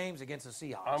 4 games against the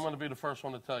Seahawks. I'm going to be the first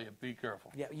one to tell you, be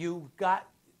careful. Yeah, you got.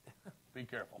 Be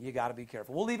careful. You got to be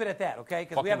careful. We'll leave it at that, okay?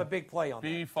 Because we have a big play on that.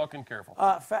 Be fucking careful.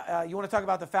 You want to talk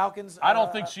about the Falcons? I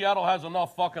don't think Seattle has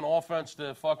enough fucking offense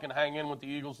to fucking hang in with the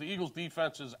Eagles. The Eagles'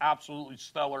 defense is absolutely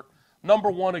stellar. Number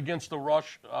 1 against the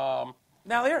rush.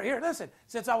 Now, here, listen.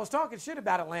 Since I was talking shit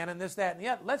about Atlanta and this, that, and the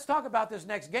other, let's talk about this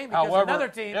next game because another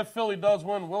team. If Philly does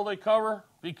win, will they cover?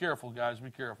 Be careful, guys. Be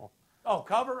careful. Oh,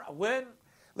 cover, win.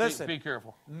 Listen. Be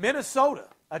careful. Minnesota,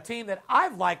 a team that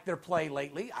I've liked their play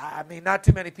lately. I mean, not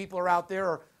too many people are out there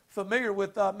or familiar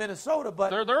with Minnesota, but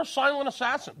they're a silent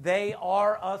assassin. They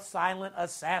are a silent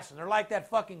assassin. They're like that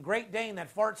fucking Great Dane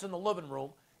that farts in the living room.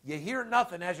 You hear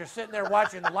nothing as you're sitting there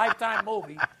watching the Lifetime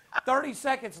movie. 30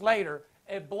 seconds later,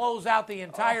 it blows out the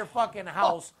entire fucking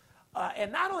house.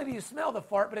 And not only do you smell the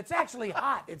fart, but it's actually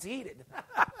hot. It's heated.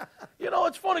 You know,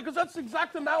 it's funny because that's the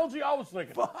exact analogy I was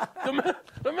thinking.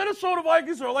 The Minnesota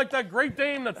Vikings are like that Great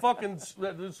Dane that fucking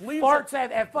that just leaves Farts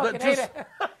at fucking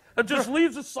it just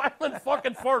leaves a silent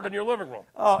fucking fart in your living room.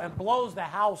 Oh, and blows the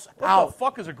house What out. the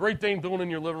fuck is a Great Dane doing in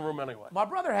your living room anyway? My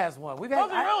brother has one. Does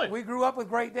he really? We grew up with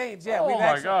Great Danes. Yeah. Oh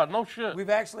my God, no shit. We've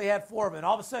actually had 4 of them. And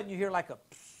all of a sudden you hear like a.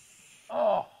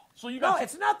 Oh, so you No, got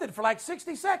it's nothing for like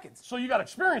 60 seconds. so you got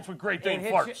experience with Great Dane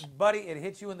It farts. hits you, buddy, it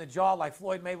hits you in the jaw like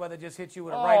Floyd Mayweather just hit you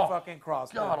with a Oh, right fucking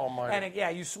cross. God almighty. And yeah,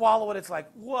 you swallow it, it's like,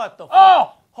 what the fuck?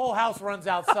 Oh! Whole house runs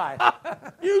outside.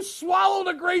 You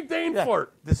swallowed a Great Dane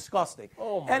fart. Disgusting.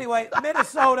 Oh, my. Anyway,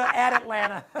 Minnesota at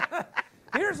Atlanta.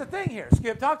 Here's the thing here,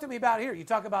 Skip. Talk to me about here. You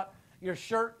talk about your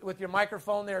shirt with your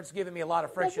microphone there. It's giving me a lot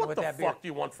of friction What with the that beard. fuck do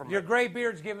you want from me? Your gray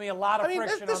beard's giving me a lot of I mean,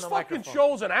 friction this on the fucking microphone.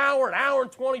 show's an hour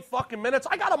and 20 fucking minutes.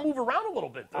 I got to move around a little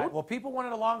bit, dude. All right, well, people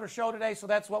wanted a longer show today, so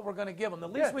that's what we're going to give them. The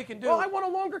least we can do. Well, I want a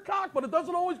longer cock, but it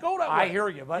doesn't always go that way. I hear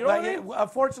you, but you know what I mean?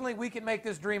 unfortunately, we can make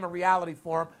this dream a reality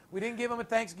for them. We didn't give them a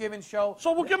Thanksgiving show.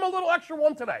 So we'll give them a little extra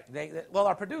one today. Well,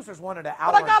 our producers wanted an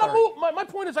hour. But I got to and 30. move. My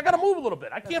point is I got to move a little bit.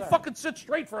 I can't fucking sit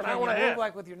straight for an Can hour you and a move half.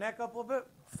 like with your neck up a little bit?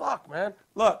 Fuck, man.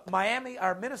 Look,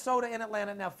 Minnesota and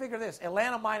Atlanta. Now, figure this.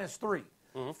 Atlanta -3,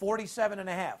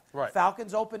 47.5. Right.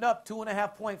 Falcons opened up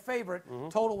 2.5-point favorite.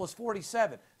 Total was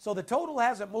 47. So the total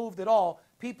hasn't moved at all.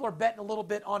 People are betting a little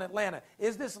bit on Atlanta.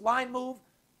 Is this line move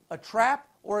a trap,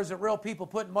 or is it real people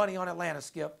putting money on Atlanta,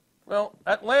 Skip? Well,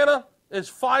 Atlanta is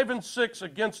 5-6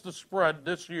 against the spread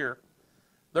this year.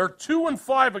 They're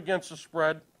 2-5 against the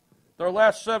spread their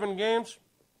last 7 games.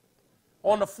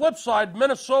 On the flip side,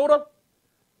 Minnesota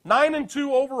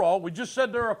 9-2 overall. We just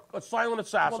said they're a silent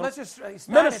assassin. Well, let's just it's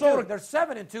Minnesota. 9-2. They're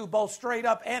 7-2, both straight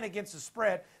up and against the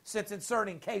spread since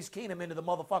inserting Case Keenum into the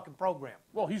motherfucking program.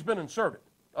 Well, he's been inserted.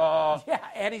 Yeah,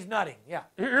 and he's nutting. Yeah.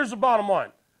 Here's the bottom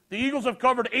line. The Eagles have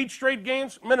covered 8 straight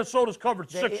games. Minnesota's covered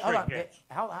 6 hold straight on. games.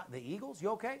 The Eagles?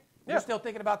 You okay? Yeah. You're still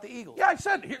thinking about the Eagles. Yeah, I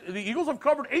said the Eagles have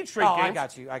covered 8 straight Oh, games. I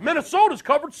got you. Minnesota's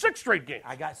covered 6 straight games.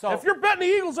 So if you're betting the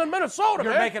Eagles in Minnesota,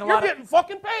 You're man, making a you're lot of- getting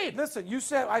fucking paid. Listen,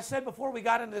 I said before we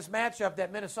got into this matchup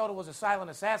that Minnesota was a silent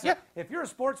assassin. Yeah. If you're a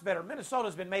sports bettor,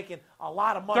 Minnesota's been making a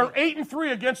lot of money. They're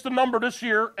 8-3 against the number this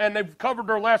year, and they've covered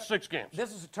their last 6 games.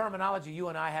 This is a terminology you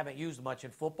and I haven't used much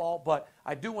in football, but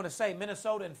I do want to say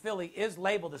Minnesota and Philly is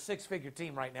labeled a 6-figure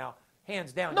team right now,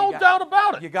 hands down. No doubt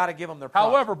about it. You got to give them their props.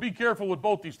 However, be careful with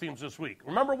both these teams this week.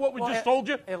 Remember what we just told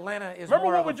you? Atlanta is Remember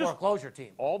more what of we a just- foreclosure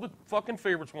team. All the fucking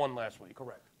favorites won last week.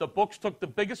 Correct. The books took the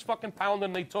biggest fucking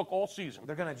pounding they took all season.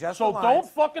 They're gonna adjust So the lines. don't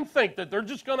fucking think that they're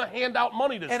just going to hand out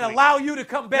money this And week. allow you to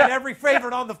come bet Yeah. every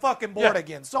favorite on the fucking board Yeah.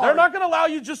 again. Sorry. They're not going to allow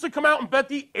you just to come out and bet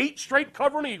the 8 straight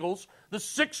covering Eagles, the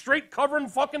 6 straight covering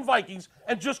fucking Vikings,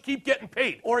 and just keep getting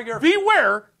paid. Or your-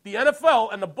 Beware, the NFL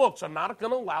and the books are not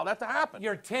going to allow that to happen.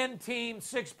 Your 10-team,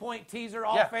 6-point teaser,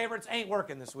 all Yeah. favorites ain't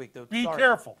working this week, dude. Be Sorry.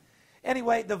 careful.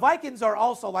 Anyway, the Vikings are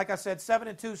also, like I said,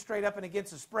 7-2 straight up and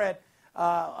against the spread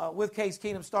with Case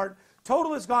Keenum starting.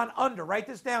 Total has gone under. Write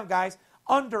this down, guys.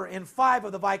 Under in 5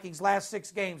 of the Vikings' last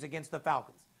 6 games against the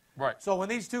Falcons. Right. So when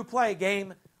these two play,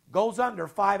 game goes under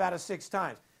 5 out of 6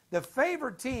 times. The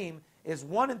favored team is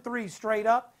 1-3 straight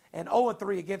up and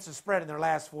 0-3 against the spread in their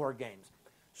last 4 games.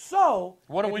 So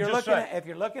What did if we you're just looking say? at, if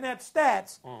you're looking at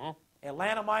stats,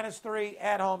 Atlanta -3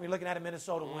 at home, you're looking at a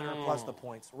Minnesota winner plus the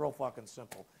points. Real fucking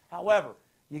simple. However,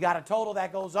 you got a total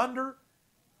that goes under.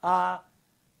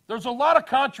 There's a lot of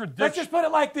contradictions. Let's just put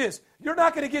it like this. You're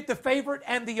not going to get the favorite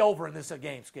and the over in this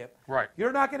game, Skip. Right.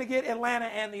 You're not going to get Atlanta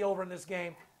and the over in this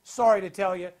game. Sorry to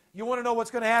tell you. You want to know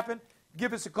what's going to happen?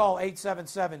 Give us a call,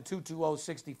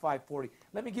 877-220-6540.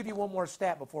 Let me give you one more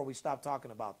stat before we stop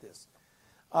talking about this.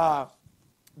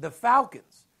 The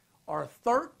Falcons are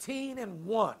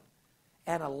 13-1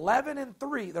 and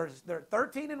 11-3. They're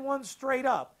 13-1 straight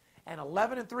up and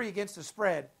 11-3 against the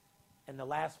spread in the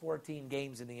last 14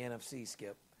 games in the NFC,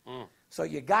 Skip. So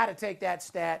you got to take that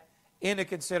stat into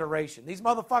consideration. These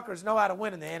motherfuckers know how to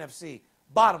win in the NFC.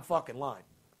 Bottom fucking line.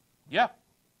 Yeah.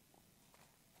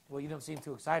 Well, you don't seem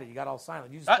too excited. You got all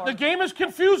silent. You just The game is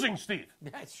confusing, Steve.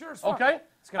 Yeah, it sure is fun. Okay?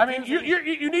 It's I mean, confusing.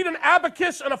 you need an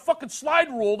abacus and a fucking slide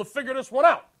rule to figure this one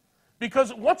out.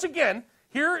 Because, once again,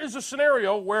 here is a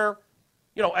scenario where,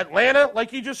 Atlanta,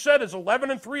 like you just said, is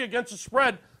 11-3 against the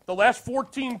spread the last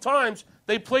 14 times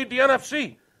they played the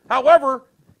NFC. However,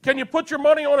 can you put your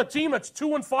money on a team that's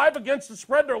 2-5 against the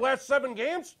spread their last 7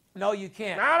 games? No, you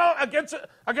can't. Against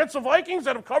the Vikings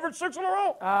that have covered 6 in a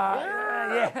row?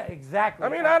 Yeah, exactly. I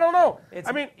mean, I don't know.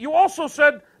 You also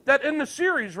said that in the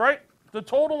series, right? The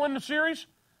total in the series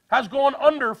has gone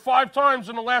under 5 times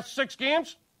in the last 6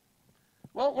 games.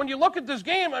 Well, when you look at this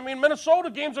game, I mean, Minnesota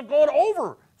games have gone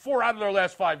over 4 out of their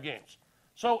last 5 games.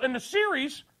 So in the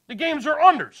series, the games are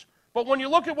unders. But when you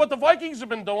look at what the Vikings have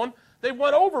been doing, they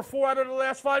went over 4 out of the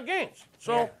last 5 games.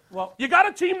 So you got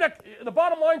a team that, the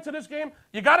bottom line to this game,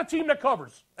 you got a team that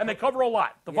covers, and they cover a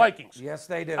lot, the Vikings. Yes,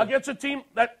 they do. Against a team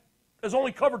that has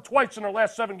only covered twice in their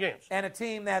last 7 games. And a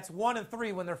team that's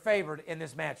 1-3 when they're favored in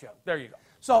this matchup. There you go.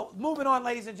 So moving on,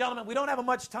 ladies and gentlemen, we don't have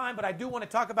much time, but I do want to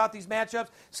talk about these matchups.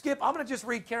 Skip, I'm going to just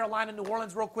read Carolina, New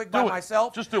Orleans real quick by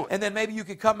myself. Just do it. And then maybe you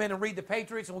could come in and read the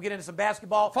Patriots, and we'll get into some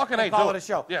basketball. Fucking and call it a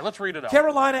show. Yeah, let's read it out.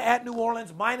 Carolina at New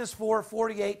Orleans, -4,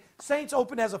 48. Saints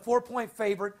opened as a 4-point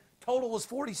favorite. Total was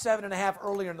 47.5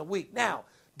 earlier in the week. Now,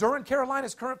 during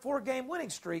Carolina's current 4-game winning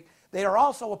streak, they are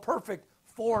also a perfect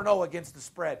 4-0 against the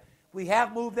spread. We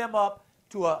have moved them up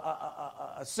to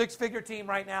a 6-figure team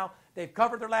right now. They've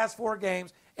covered their last 4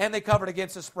 games, and they covered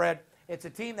against the spread. It's a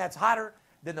team that's hotter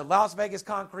than the Las Vegas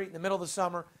Concrete in the middle of the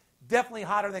summer, definitely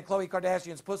hotter than Khloe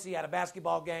Kardashian's pussy at a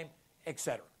basketball game,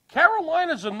 etc.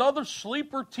 Carolina's another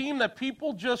sleeper team that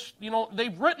people just,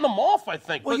 they've written them off, I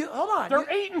think. Well, hold on. They're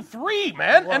 8-3,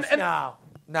 man. Well,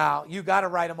 no, you got to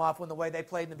write them off when the way they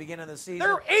played in the beginning of the season.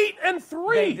 They're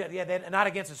 8-3. They're not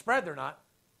against the spread, they're not.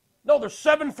 No, they're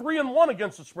 7-3-1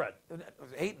 against the spread.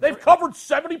 They've covered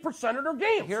 70% of their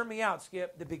games. Hear me out,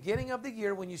 Skip. The beginning of the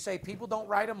year, when you say people don't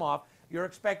write them off, you're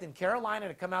expecting Carolina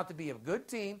to come out to be a good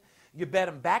team. You bet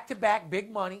them back-to-back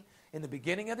big money. In the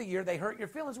beginning of the year, they hurt your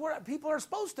feelings. People are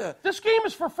supposed to. This game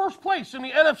is for first place in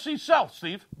the NFC South,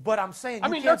 Steve. But I'm saying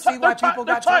you can't see why people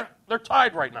got turned. They're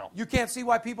tied right now. You can't see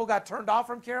why people got turned off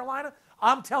from Carolina?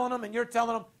 I'm telling them, and you're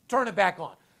telling them, turn it back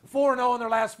on. 4-0 in their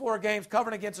last 4 games,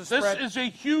 covering against the spread. This is a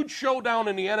huge showdown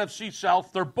in the NFC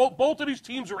South. They're both of these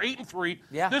teams are 8-3.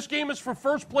 Yeah. This game is for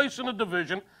first place in the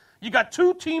division. You got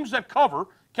 2 teams that cover.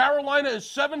 Carolina is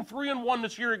 7-3-1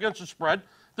 this year against the spread.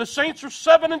 The Saints are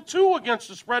 7-2 against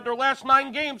the spread. Their last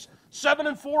 9 games,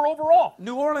 7-4 overall.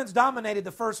 New Orleans dominated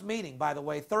the first meeting, by the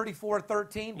way,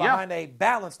 34-13 behind a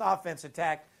balanced offense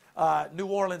attack. New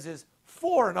Orleans is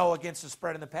 4-0 against the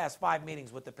spread in the past 5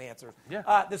 meetings with the Panthers.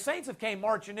 Yeah. The Saints have came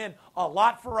marching in a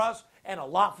lot for us and a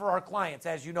lot for our clients,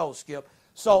 as you know, Skip.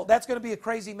 So that's going to be a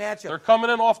crazy matchup. They're coming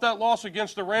in off that loss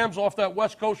against the Rams, off that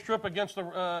West Coast trip against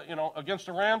the against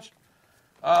the Rams.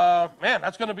 Man,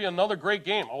 that's going to be another great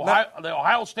game. The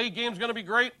Ohio State game is going to be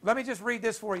great. Let me just read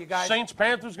this for you guys.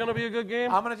 Saints-Panthers going to be a good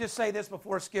game. I'm going to just say this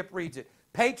before Skip reads it.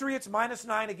 Patriots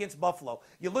 -9 against Buffalo.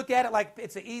 You look at it like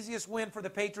it's the easiest win for the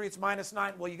Patriots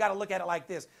 -9. Well, you got to look at it like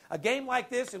this. A game like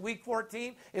this in Week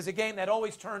 14 is a game that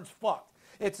always turns fucked.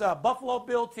 It's a Buffalo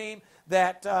Bill team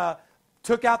that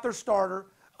took out their starter,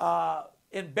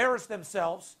 embarrassed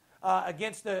themselves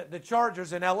against the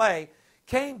Chargers in L.A.,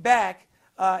 came back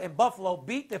in Buffalo,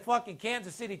 beat the fucking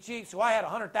Kansas City Chiefs, who I had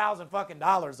 $100,000 fucking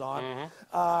dollars on.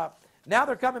 Mm-hmm. Now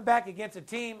they're coming back against a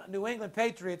team, New England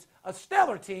Patriots, a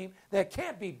stellar team that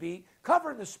can't be beat,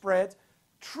 covering the spreads,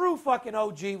 true fucking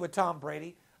OG with Tom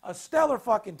Brady, a stellar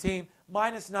fucking team,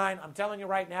 -9. I'm telling you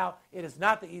right now, it is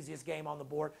not the easiest game on the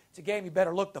board. It's a game you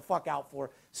better look the fuck out for.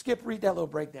 Skip, read that little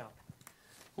breakdown.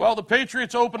 Well, the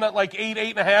Patriots open at like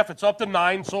 8.5. It's up to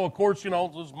 9. So, of course,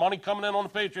 there's money coming in on the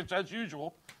Patriots as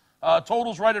usual.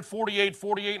 Total's right at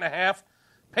 48.5.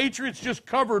 Patriots just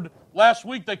covered last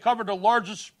week. They covered the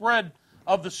largest spread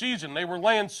of the season. They were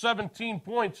laying 17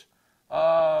 points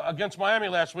against Miami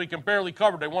last week and barely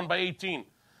covered. They won by 18,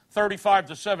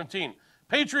 35-17.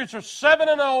 Patriots are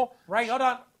 7-0. Right, hold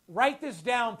on. Write this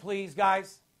down, please,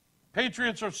 guys.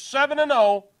 Patriots are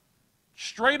 7-0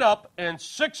 straight up and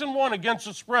 6-1 against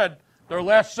the spread their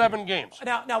last 7 games.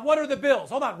 Now, what are the Bills?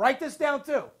 Hold on. Write this down,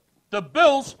 too. The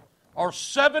Bills are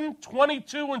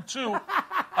 7-22-2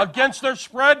 against their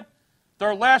spread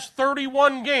their last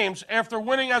 31 games after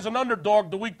winning as an underdog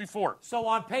the week before. So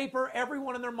on paper,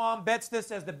 everyone and their mom bets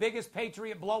this as the biggest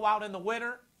Patriot blowout in the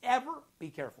winter ever. Be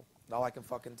careful. All I can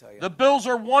fucking tell you. The Bills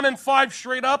are 1-5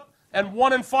 straight up and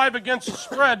 1-5 against the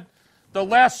spread the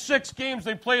last 6 games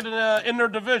they played in their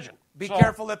division. Be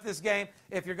careful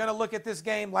if you're going to look at this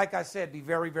game, like I said, be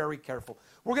very, very careful.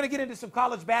 We're going to get into some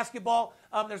college basketball.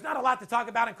 There's not a lot to talk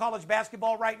about in college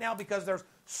basketball right now because there's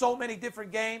so many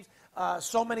different games,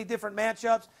 so many different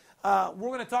matchups. We're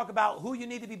going to talk about who you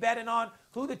need to be betting on,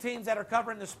 who the teams that are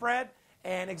covering the spread,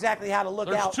 and exactly how to look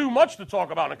out. There's too much to talk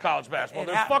about in college basketball.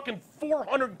 There's fucking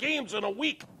 400 games in a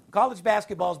week. College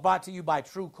basketball is brought to you by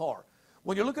TrueCar.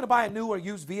 When you're looking to buy a new or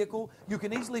used vehicle, you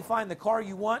can easily find the car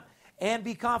you want and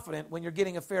be confident when you're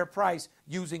getting a fair price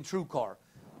using TrueCar.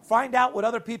 Find out what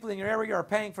other people in your area are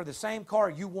paying for the same car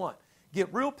you want.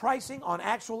 Get real pricing on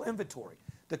actual inventory.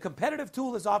 The competitive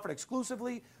tool is offered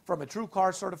exclusively from a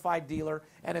TrueCar certified dealer,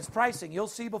 and its pricing you'll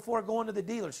see before going to the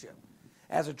dealership.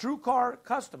 As a TrueCar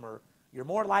customer, you're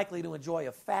more likely to enjoy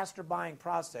a faster buying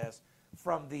process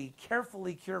from the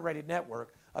carefully curated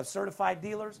network of certified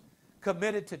dealers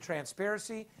committed to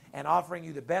transparency and offering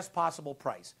you the best possible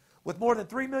price. With more than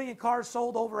 3 million cars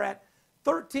sold over at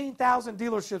 13,000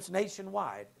 dealerships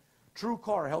nationwide,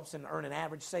 TrueCar helps them earn an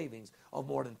average savings of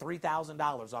more than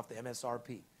 $3,000 off the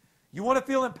MSRP. You want to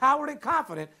feel empowered and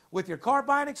confident with your car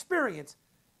buying experience?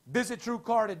 Visit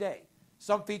TrueCar today.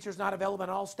 Some features not available in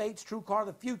all states. TrueCar,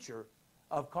 the future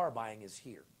of car buying, is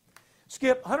here.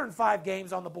 Skip, 105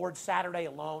 games on the board Saturday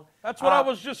alone. That's what I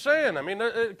was just saying. I mean,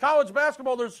 college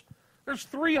basketball, there's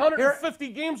 350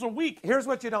 games a week. Here's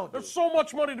what you don't do. There's so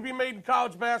much money to be made in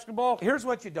college basketball. Here's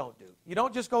what you don't do. You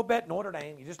don't just go bet Notre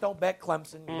Dame. You just don't bet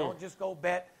Clemson. You don't just go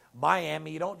bet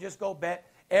Miami. You don't just go bet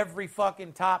every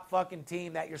fucking top fucking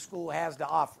team that your school has to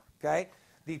offer, okay?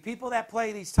 The people that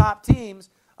play these top teams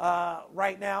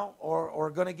right now are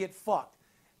going to get fucked.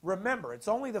 Remember, it's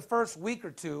only the first week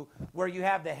or two where you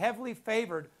have the heavily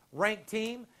favored ranked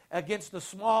team against the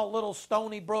small little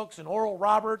Stony Brooks and Oral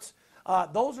Roberts.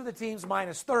 Those are the teams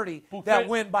minus 30 that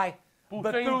win by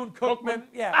Bethune-Cookman.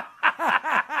 Yeah.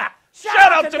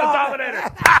 Shout out to the Dominator.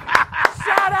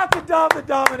 Shout out to Dom the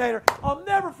Dominator. I'll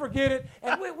never forget it.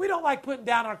 And we don't like putting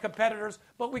down our competitors,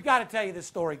 but we got to tell you this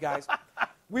story, guys.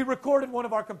 We recorded one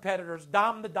one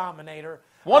of the Dominator.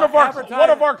 One of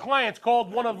our clients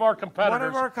called one of our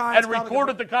competitors and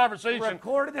recorded the conversation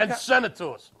and sent it to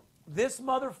us. This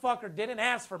motherfucker didn't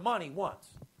ask for money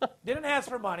once. Didn't ask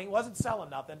for money. Wasn't selling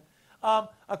nothing.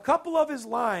 A couple of his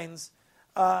lines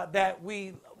that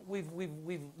we've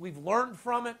learned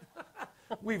from it.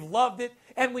 We've loved it.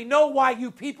 And we know why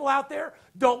you people out there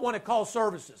don't want to call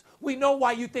services. We know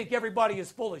why you think everybody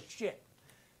is full of shit.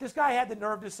 This guy had the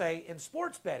nerve to say, in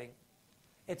sports betting,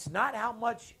 it's not how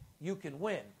much you can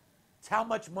win. It's how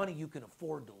much money you can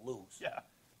afford to lose. Yeah.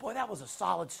 Boy, that was a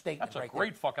solid statement. That's a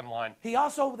great fucking line. He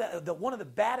also, one of the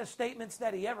baddest statements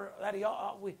that he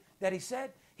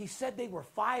said, he said they were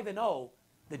 5-0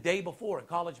 the day before in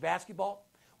college basketball.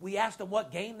 We asked him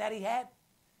what game that he had.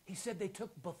 He said they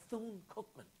took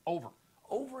Bethune-Cookman.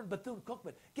 Over in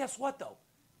Bethune-Cookman. Guess what, though?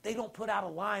 They don't put out a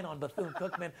line on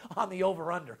Bethune-Cookman on the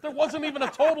over-under. There wasn't even a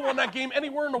total in that game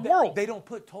anywhere in the world. They don't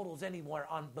put totals anywhere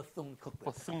on Bethune-Cookman.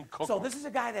 Bethune-Cookman. So this is a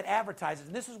guy that advertises,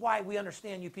 and this is why we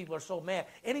understand you people are so mad.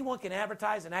 Anyone can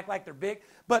advertise and act like they're big,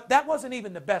 but that wasn't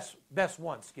even the best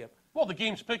one, Skip. Well, the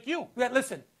games pick you.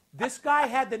 Listen, this guy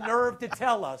had the nerve to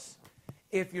tell us,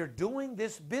 if you're doing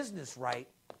this business right,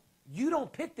 you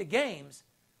don't pick the games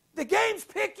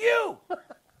pick you.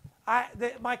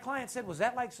 My client said, was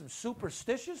that like some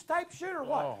superstitious type shit or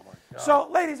what? Oh, my God. So,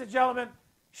 ladies and gentlemen,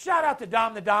 shout out to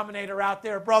Dom the Dominator out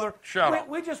there, brother.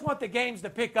 We just want the games to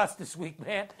pick us this week,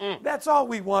 man. That's all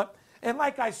we want. And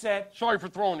like I said... Sorry for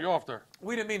throwing you off there.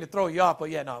 We didn't mean to throw you off, but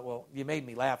you made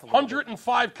me laugh a little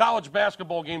 105 college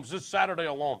basketball games this Saturday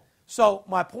alone. So,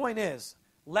 my point is,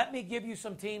 let me give you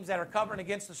some teams that are covering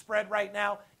against the spread right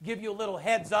now, give you a little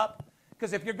heads up,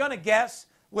 because if you're going to guess...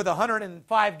 with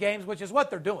 105 games, which is what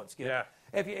they're doing, Skip. Yeah.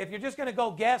 If you're just going to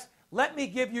go guess, let me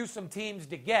give you some teams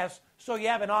to guess so you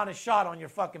have an honest shot on your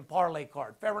fucking parlay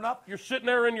card. Fair enough? You're sitting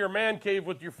there in your man cave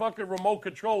with your fucking remote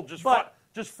control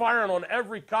just firing on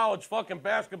every college fucking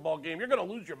basketball game. You're going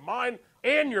to lose your mind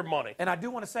and your money. And I do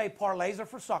want to say parlays are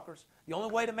for suckers. The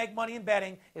only way to make money in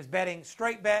betting is betting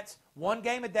straight bets, one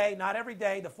game a day, not every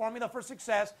day. The formula for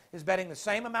success is betting the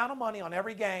same amount of money on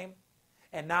every game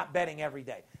and not betting every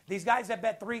day. These guys that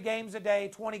bet 3 games a day,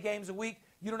 20 games a week,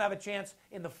 you don't have a chance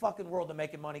in the fucking world of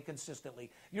making money consistently.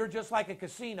 You're just like a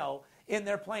casino in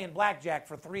there playing blackjack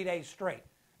for 3 days straight.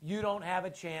 You don't have a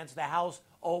chance. The house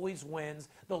always wins.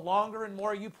 The longer and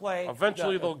more you play...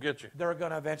 Eventually they'll get you. They're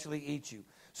going to eventually eat you.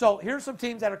 So here's some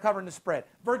teams that are covering the spread.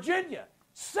 Virginia,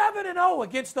 7-0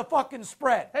 against the fucking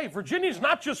spread. Hey, Virginia's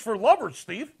not just for lovers,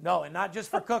 Steve. No, and not just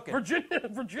for cooking.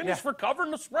 Virginia's for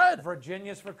covering the spread.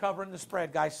 Virginia's for covering the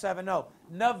spread, guys, 7-0.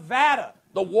 Nevada.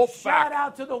 The Wolfpack. Shout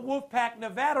out to the Wolfpack.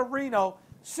 Nevada, Reno,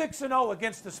 6-0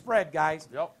 against the spread, guys.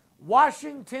 Yep.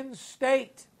 Washington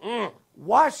State.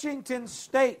 Washington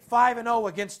State, 5-0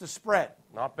 against the spread.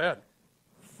 Not bad.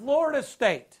 Florida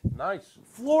State. Nice.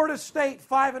 Florida State,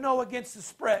 5-0 against the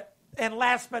spread. And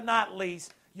last but not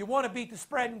least, you want to beat the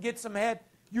spread and get some head,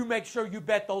 you make sure you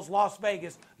bet those Las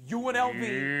Vegas UNLV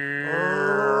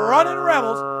Running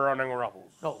Rebels. Running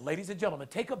Rebels. No, ladies and gentlemen,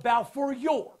 take a bow for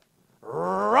your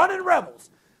Running Rebels.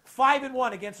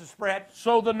 5-1 against the spread.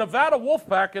 So the Nevada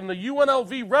Wolfpack and the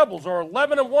UNLV Rebels are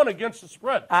 11-1 against the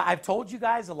spread. I've told you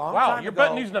guys a long time Wow, ago. you're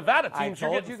betting these Nevada teams. I You're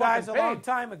told getting you guys a fucking long paid.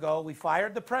 time ago we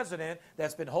fired the president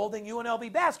that's been holding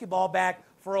UNLV basketball back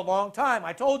for a long time.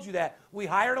 I told you that. We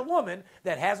hired a woman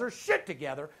that has her shit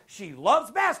together. She loves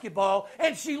basketball,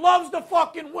 and she loves to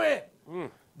fucking win.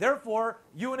 Therefore,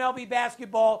 UNLV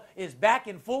basketball is back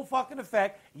in full fucking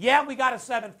effect. Yeah, we got a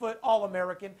 7-foot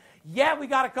All-American. Yeah, we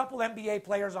got a couple NBA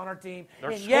players on our team.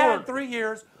 They're And yeah, in scoring. 3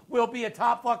 years, we'll be a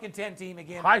top fucking 10 team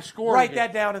again. High scoring Write game.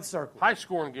 that down in circles. High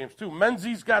scoring games, too.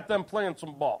 Menzies got them playing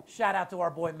some ball. Shout out to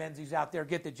our boy Menzies out there.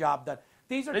 Get the job done.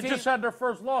 These are They teams. just had their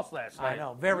first loss last night. I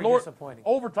know. Very disappointing.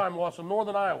 Overtime loss in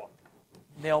Northern Iowa.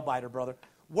 Nail biter, brother.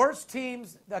 Worst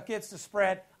teams that gets the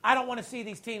spread. I don't want to see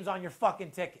these teams on your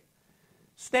fucking ticket.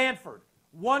 Stanford,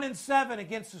 1-7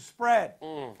 against the spread.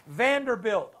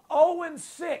 Vanderbilt,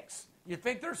 0-6. You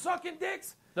think they're sucking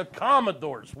dicks? The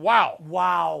Commodores, wow.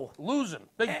 Wow. Losing,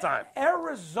 big time.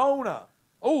 Arizona.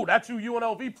 Oh, that's who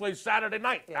UNLV plays Saturday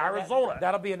night, Arizona.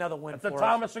 That'll be another win At the for us.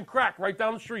 Thomas and Crack, right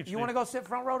down the street. You want to go sit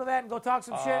front row to that and go talk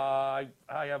some shit? I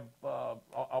have,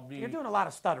 I'll be. You're doing a lot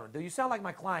of stuttering, dude. You sound like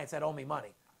my clients that owe me money.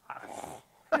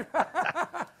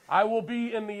 I will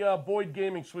be in the Boyd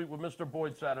Gaming Suite with Mr.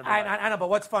 Boyd Saturday night. I know, but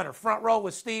what's funner? Front row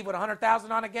with Steve with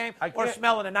 100,000 on a game, I or can't-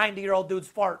 smelling a 90-year-old dude's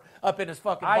fart up in his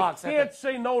fucking I box? can't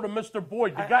say no to Mr.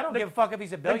 Boyd. The I guy, don't the, give a fuck if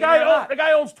he's a the billionaire guy, or not. the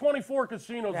guy owns 24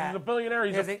 casinos. Yeah. He's a billionaire.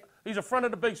 Is he? He's a friend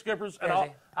of the Big Skippers, and Is he?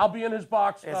 I'll be in his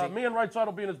box. Is he? Me and Right Side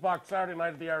will be in his box Saturday night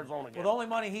at the Arizona game. Well, the only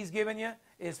money he's giving you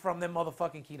is from them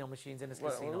motherfucking Keno machines in his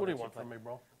casino. What do you that want play. from me,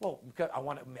 bro? Well, because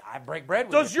I break bread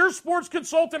with Does you. your sports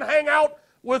consultant hang out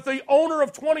with the owner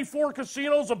of 24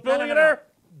 casinos, a No, no, no, billionaire?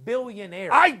 no.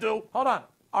 Billionaire. I do. Hold on.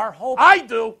 Our whole. I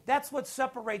do. That's what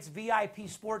separates VIP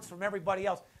sports from everybody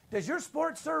else. Does your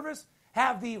sports service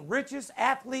have the richest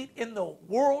athlete in the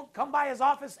world come by his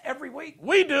office every week?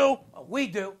 We do. We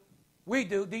do. We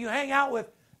do. Do you hang out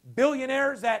with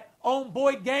billionaires that own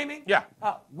Boyd Gaming? Yeah.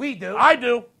 We do. I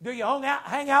do. Do you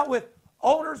hang out with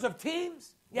owners of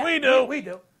teams? Yeah, We do. We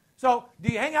do. So,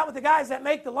 do you hang out with the guys that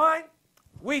make the line?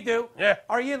 We do. Yeah.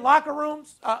 Are you in locker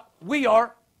rooms? We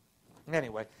are.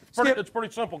 Anyway. Skip. It's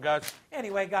pretty simple, guys.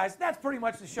 Anyway, guys, that's pretty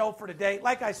much the show for today.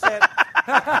 Like I said,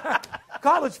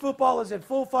 college football is in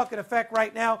full fucking effect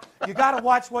right now. You got to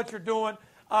watch what you're doing.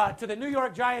 To the New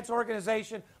York Giants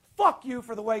organization, fuck you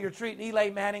for the way you're treating Eli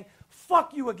Manning.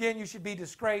 Fuck you again. You should be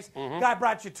disgraced. Guy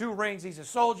brought you 2 rings. He's a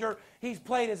soldier. He's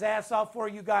played his ass off for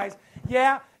you guys.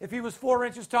 Yeah, if he was 4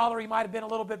 inches taller, he might have been a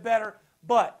little bit better.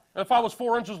 But If I was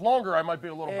 4 inches longer, I might be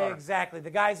a little better. exactly.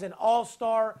 The guy's an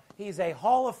all-star. He's a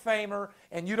Hall of Famer,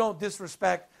 and you don't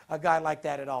disrespect a guy like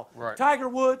that at all. Right. Tiger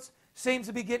Woods seems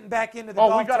to be getting back into the Oh,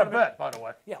 golf we got a tournament. bet, by the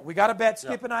way. Yeah, we got a bet.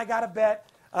 Skip and I got a bet.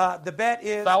 The bet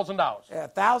is $1,000.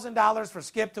 $1,000 for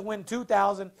Skip to win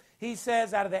 $2,000. He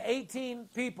says out of the 18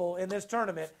 people in this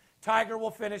tournament, Tiger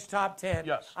will finish top 10.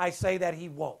 Yes. I say that he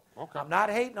won't. Okay. I'm not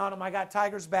hating on him. I got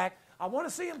Tiger's back. I want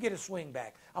to see him get his swing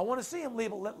back. I want to see him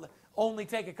only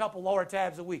take a couple lower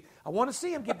tabs a week. I want to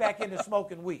see him get back into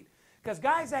smoking weed. Because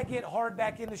guys that get hard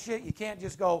back into shit, you can't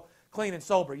just go clean and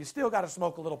sober. You still got to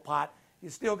smoke a little pot. You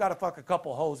still got to fuck a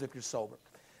couple hoes if you're sober.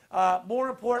 More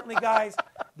importantly, guys,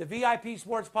 the VIP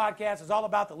Sports Podcast is all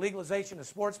about the legalization of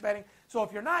sports betting. So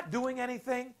if you're not doing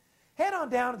anything, head on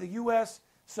down to the U.S.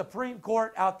 Supreme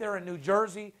Court out there in New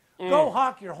Jersey. Go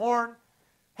honk your horn.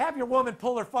 Have your woman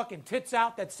pull her fucking tits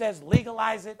out that says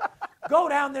legalize it. Go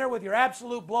down there with your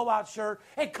absolute blowout shirt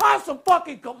and cause some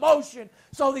fucking commotion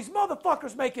so these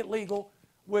motherfuckers make it legal,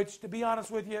 which, to be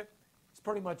honest with you, is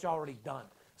pretty much already done.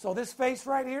 So this face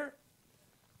right here,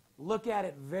 look at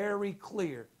it very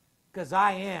clear, because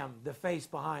I am the face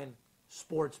behind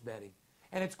sports betting.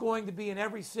 And it's going to be in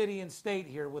every city and state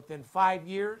here within 5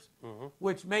 years,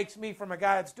 which makes me from a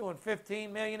guy that's doing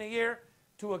 $15 million a year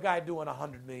to a guy doing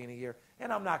 $100 million a year.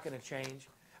 And I'm not going to change.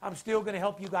 I'm still going to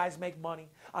help you guys make money.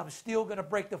 I'm still going to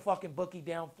break the fucking bookie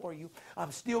down for you.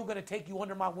 I'm still going to take you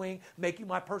under my wing, make you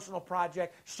my personal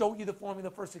project, show you the formula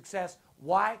for success.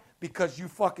 Why? Because you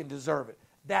fucking deserve it.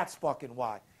 That's fucking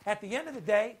why. At the end of the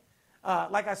day,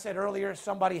 like I said earlier,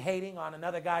 somebody hating on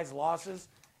another guy's losses,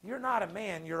 you're not a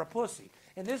man, you're a pussy.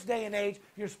 In this day and age,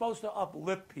 you're supposed to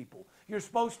uplift people. You're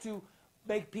supposed to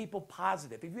make people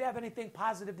positive. If you have anything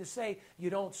positive to say,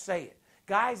 you don't say it.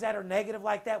 Guys that are negative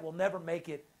like that will never make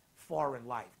it far in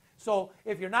life. So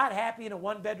if you're not happy in a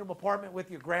one-bedroom apartment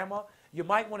with your grandma, you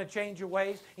might want to change your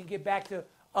ways and get back to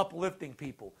uplifting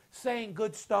people, saying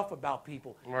good stuff about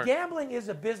people. Right. Gambling is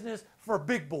a business for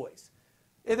big boys.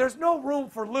 There's no room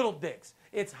for little dicks.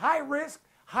 It's high risk,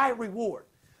 high reward.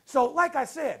 So like I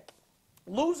said,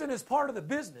 Losing is part of the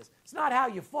business. It's not how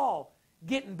you fall.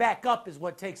 Getting back up is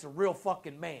what takes a real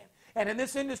fucking man. And in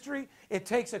this industry, it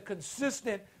takes a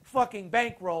consistent fucking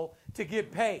bankroll to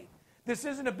get paid. This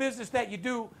isn't a business that you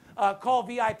do call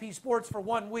VIP Sports for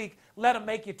 1 week, let them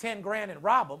make you 10 grand and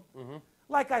rob them. Mm-hmm.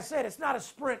 Like I said, it's not a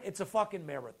sprint, it's a fucking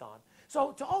marathon.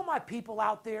 So to all my people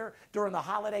out there during the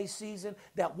holiday season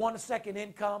that want a second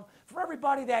income, for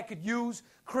everybody that could use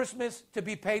Christmas to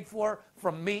be paid for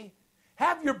from me,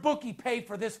 have your bookie pay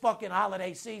for this fucking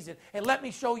holiday season, and let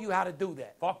me show you how to do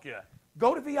that. Fuck yeah.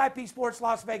 Go to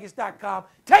VIPSportsLasVegas.com,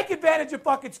 take advantage of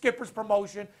fucking Skipper's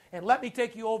promotion, and let me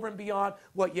take you over and beyond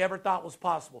what you ever thought was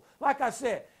possible. Like I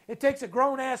said, it takes a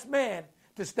grown-ass man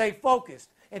to stay focused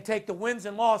and take the wins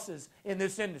and losses in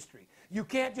this industry. You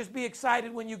can't just be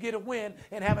excited when you get a win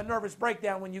and have a nervous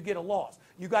breakdown when you get a loss.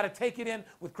 You got to take it in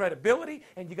with credibility,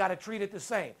 and you got to treat it the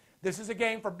same. This is a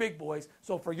game for big boys,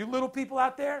 so for you little people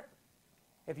out there,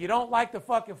 if you don't like the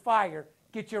fucking fire,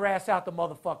 get your ass out the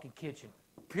motherfucking kitchen,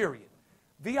 period.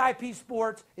 VIP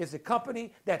Sports is a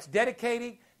company that's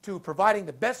dedicated to providing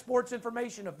the best sports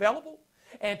information available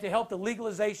and to help the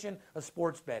legalization of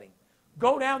sports betting.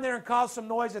 Go down there and cause some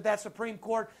noise at that Supreme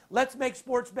Court. Let's make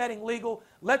sports betting legal.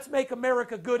 Let's make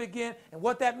America good again. And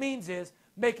what that means is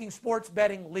making sports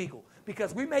betting legal.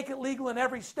 Because we make it legal in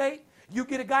every state. You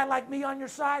get a guy like me on your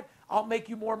side, I'll make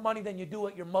you more money than you do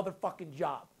at your motherfucking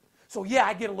job. So yeah,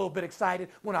 I get a little bit excited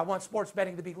when I want sports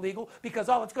betting to be legal because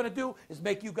all it's going to do is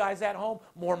make you guys at home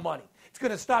more money. It's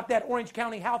going to stop that Orange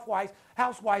County housewives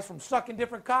from sucking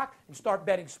different cock and start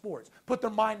betting sports. Put their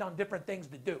mind on different things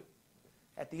to do.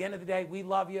 At the end of the day, we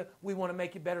love you. We want to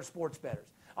make you better sports bettors.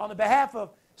 On the behalf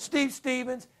of Steve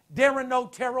Stevens, Darren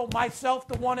Notero, myself,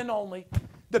 the one and only,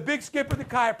 the Big Skipper, the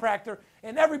chiropractor,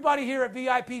 and everybody here at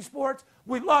VIP Sports,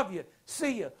 we love you.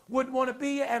 See you. Wouldn't want to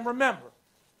be you. And remember,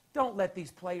 don't let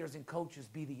these players and coaches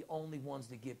be the only ones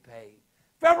that get paid.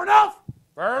 Fair enough?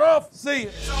 Fair enough. See you.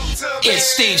 It's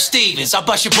Steve Stevens. I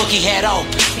bust your bookie head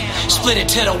open. Split it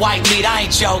to the white meat. I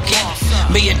ain't joking.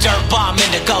 Me and Dirt Bomb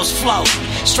in the ghost float.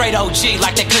 Straight OG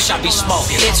like that kush I be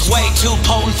smoking. It's way too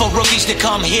potent for rookies to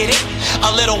come hit it.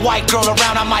 A little white girl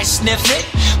around, I might sniff it.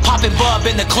 Popping bub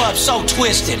in the club, so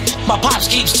twisted. My pops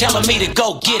keeps telling me to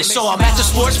go get it. So I'm at the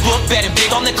sports book, betting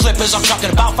big on the Clippers. I'm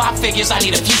talking about 5 figures. I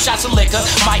need a few shots of liquor.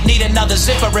 Might need another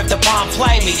zipper if the bomb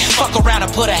play me. Fuck around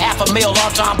and put a $500,000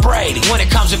 on Tom Brady. When it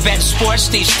comes to betting sports,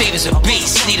 Steve Stevens a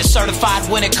beast. Need a certified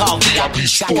winner called VIP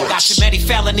Sports. Got too many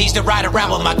felonies to ride around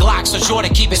with my Glock, so sure to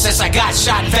keep it since I got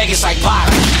shot in Vegas like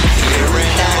Byron.